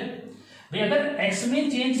 क्लियर भाई, अगर एक्स में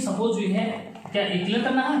चेंज सपोज हुई है, क्या ये क्लियर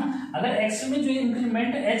करना है, अगर एक्स में जो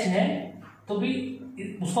इंक्रीमेंट एच है तो भी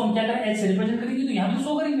उसको हम क्या करें, एच से रिप्रेजेंट करेंगे तो यहाँ पे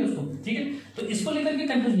शो करेंगे उसको। ठीक है, तो इसको लेकर के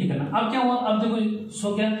कंफ्यूज नहीं करना। अब क्या हुआ, अब देखो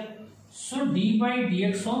सो क्या, सो D by D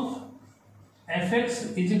x of F x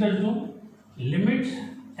is equal to limit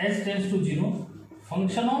h tends to 0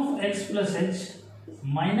 function of x plus H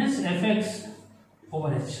minus F x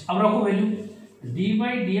over H. अब रखो value, D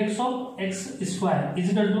by D x of x square is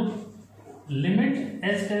equal to limit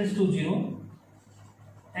h tends to 0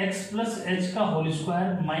 x plus H का whole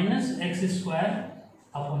square minus x square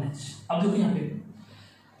upon H. अब देखो यहाँ पे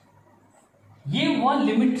ये हुआ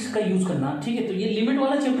limit का यूज करना। ठीक है, तो ये लिमिट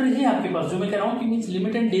वाला चैप्टर है आपके पास, जो मैं कह रहा हूँ कि मींस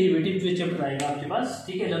लिमिट एंड डेरिवेटिव जो चैप्टर आएगा आपके पास।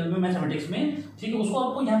 ठीक है, 11वीं मैथमेटिक्स में। ठीक है, उसको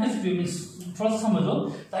आपको यहाँ पे थोड़ा सा समझ लो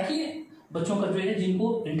ताकि बच्चों का जो है जिनको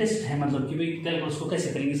इंटरेस्ट है, मतलब कि भाई कैलकुलस को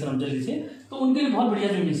कैसे करेंगे सर हम जल्दी से, तो उनके लिए बहुत बढ़िया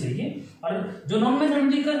जो मीन्स है ये। और जो नॉन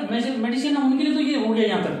मैथमेटिकल मेडिसिन है उनके लिए तो ये हो गया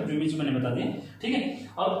यहाँ तक जो मीन्स मैंने बता दिया। ठीक है,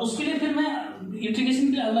 और उसके लिए फिर मैं इंटीग्रेशन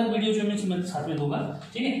के लिए अलग वीडियो जो मीन्स मैं साथ में दूंगा।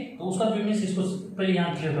 ठीक है, तो उसका जो मीन्स इसको पहले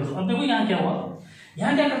यहाँ क्लियर कर दो। अब देखो यहाँ क्या हुआ,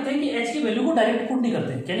 यहाँ क्या करते हैं कि एच की वैल्यू को डायरेक्ट पुट नहीं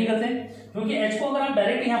करते। क्या नहीं करते, क्योंकि एच को अगर आप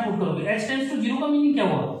डायरेक्ट यहाँ पुट करोगे, एच टेंस टू 0 का मीनिंग क्या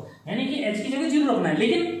हुआ, यानी कि एच की जगह 0 रखना है,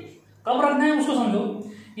 लेकिन कब रखना है उसको समझो।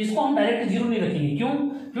 इसको हम डायरेक्ट 0 नहीं रखेंगे, क्यों,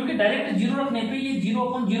 क्योंकि डायरेक्ट 0 रखने पे ये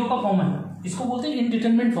 0/0 का फॉर्म है, इसको बोलते हैं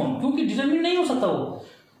इनडिटरमिनेट फॉर्म, क्योंकि डिटरमिनेट नहीं हो सकता वो,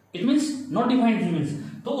 it means not defined means.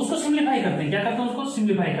 तो उसको सिंप्लीफाई करते हैं, क्या करते हैं, उसको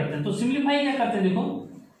सिंप्लीफाई करते हैं। तो सिंप्लीफाई क्या करते हैं, देखो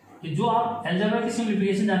कि जो आप अलजेब्रा की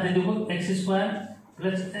सिंप्लीफिकेशन जानते हैं, देखो x square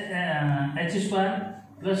plus H square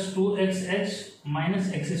plus 2xh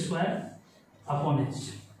minus x square upon H.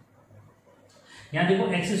 यहाँ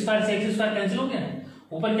देखो एक्स स्क्वायर से एक्स स्क्वायर कैंसिल हो गया,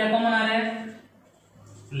 ऊपर क्या कॉमन आ रहा है,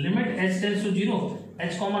 limit h tends to 0,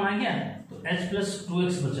 H common आ गया तो एच प्लस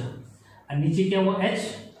 2x बचा, और नीचे क्या हुआ एच।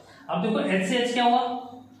 अब देखो एच से एच क्या हुआ,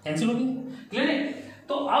 कैंसिल हो गया। क्लियर है,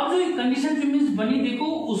 तो अब जो कंडीशन जो मींस बनी, देखो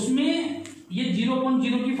उसमें ये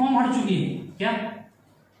 0/0 की फॉर्म हट चुकी है। क्या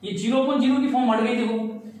ये 0/0 की फॉर्म हट गई, देखो,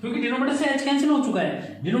 क्योंकि डिनोमिनेटर से एच कैंसिल हो चुका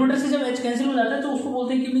है। डिनोमिनेटर से जब एच कैंसिल हो जाता है तो उसको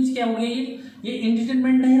बोलते हैं कि मींस क्या हो गया, ये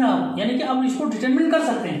इंडिटरमिनेट नहीं रहा, यानी कि अब इसको डिटरमिन कर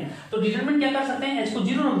सकते हैं। तो डिटरमिन क्या कर सकते हैं, एच को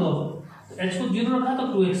 0 रख दो, तो एच को 0 रखा तो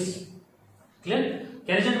 2x। क्लियर,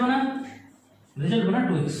 क्या रिजल्ट बना, रिजल्ट बना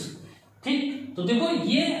 2x। ठीक, तो देखो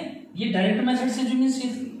ये डायरेक्ट मेथड से जो मींस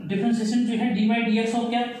डिफरेंशिएशन जो है D by D x of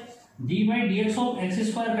क्या, D by D x of x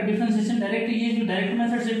square का डिफरेंशिएशन डायरेक्ट, ये जो डायरेक्ट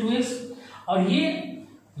मेथड से 2x, और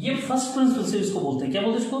ये फर्स्ट प्रिंसिपल से इसको बोलते हैं, क्या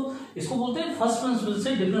बोलते हैं इसको बोलते हैं फर्स्ट प्रिंसिपल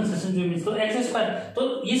से डिफरेंशिएशन जो मींस, तो एक्स स्क्वायर।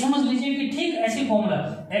 तो ये समझ लीजिए कि ठीक ऐसी formula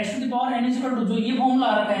x to the power N is equal to, जो ये फॉर्मूला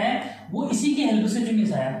आ रखा है वो इसी की हेल्प से जो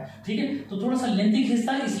मींस आया। ठीक है, तो थोड़ा सा लेंथी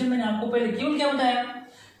खींचता है, इसलिए मैंने आपको पहले केवल क्या बताया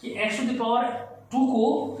कि एक्स टू द पावर 2 को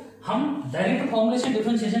हम डायरेक्ट फॉर्मूले से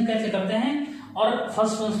डिफरेंशिएशन कैसे करते हैं और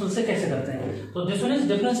फर्स्ट प्रिंसिपल से कैसे करते हैं। तो this one is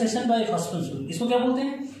differentiation by first principle, इसको क्या बोलते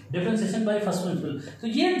हैं, डिफरेंशिएशन बाय फर्स्ट प्रिंसिपल। तो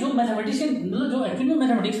ये जो मैथमेटिशियन, मतलब जो एक्चुअली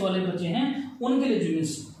मैथमेटिक्स वाले बच्चे हैं उनके लिए जो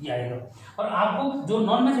मींस ये आएगा, और आपको जो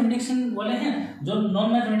नॉन मैथमेटिशियन वाले हैं, जो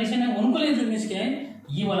नॉन मैथमेटिशियन है उनको लिए जो मींस क्या है,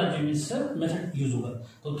 ये वाला जो मींस मेथड यूज होगा।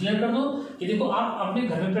 तो क्लियर कर दो कि देखो आप अपने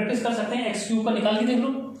घर में प्रैक्टिस कर सकते हैं, x³ का निकाल के देख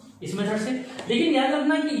लो इस मेथड से, लेकिन याद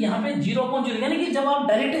रखना कि यहाँ पे 0/0, यानी कि जब आप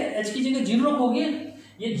डायरेक्ट h की जगह 0 रखोगे,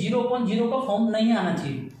 ये 0/0 का फॉर्म नहीं आना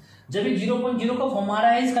चाहिए। जब ये 0/0 का फॉर्म आ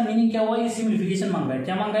रहा है, इसका मीनिंग क्या हुआ, ये सिम्प्लीफिकेशन मांग रहा है।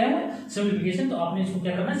 क्या मांग रहा है वो, सिम्प्लीफिकेशन। तो आपने इसको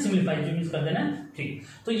क्या करना है, सिम्प्लीफाई जो मींस कर देना है। ठीक,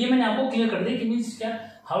 तो ये मैंने आपको क्लियर कर दिया कि मींस क्या,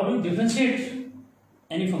 how do differentiate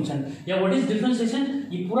any function, या व्हाट इज डिफरेंशिएशन,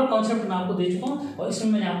 ये पूरा कॉन्सेप्ट मैं आपको दे चुका हूँ और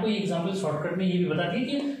इसमें मैंने आपको ये एग्जाम्पल शॉर्टकट में ये भी बता दिया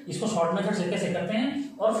कि इसको शॉर्ट मेथड से कैसे करते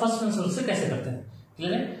हैं और फर्स्ट प्रिंसिपल से कैसे करते हैं।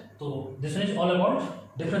 क्लियर है? तो this is all about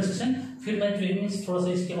differentiation. फिर मैं जो मीन्स थोड़ा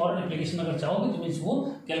सा इसके और एप्लीकेशन अगर चाहोगे तो मीन्स वो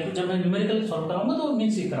कैलकुलेट जब मैं न्यूमेरिकल सॉल्व कराऊंगा तो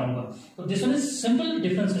मीन्स ये कराऊंगा। तो this one is simple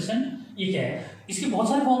differentiation. ये क्या है, इसके बहुत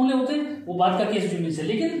सारे फॉर्मूले होते हैं, वो बात का केस जो मीन्स है,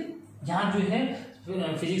 लेकिन यहाँ जो है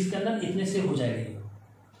फिजिक्स के अंदर इतने से हो जाएगा।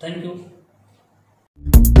 Thank you.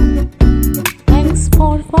 Thanks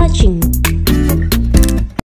for watching.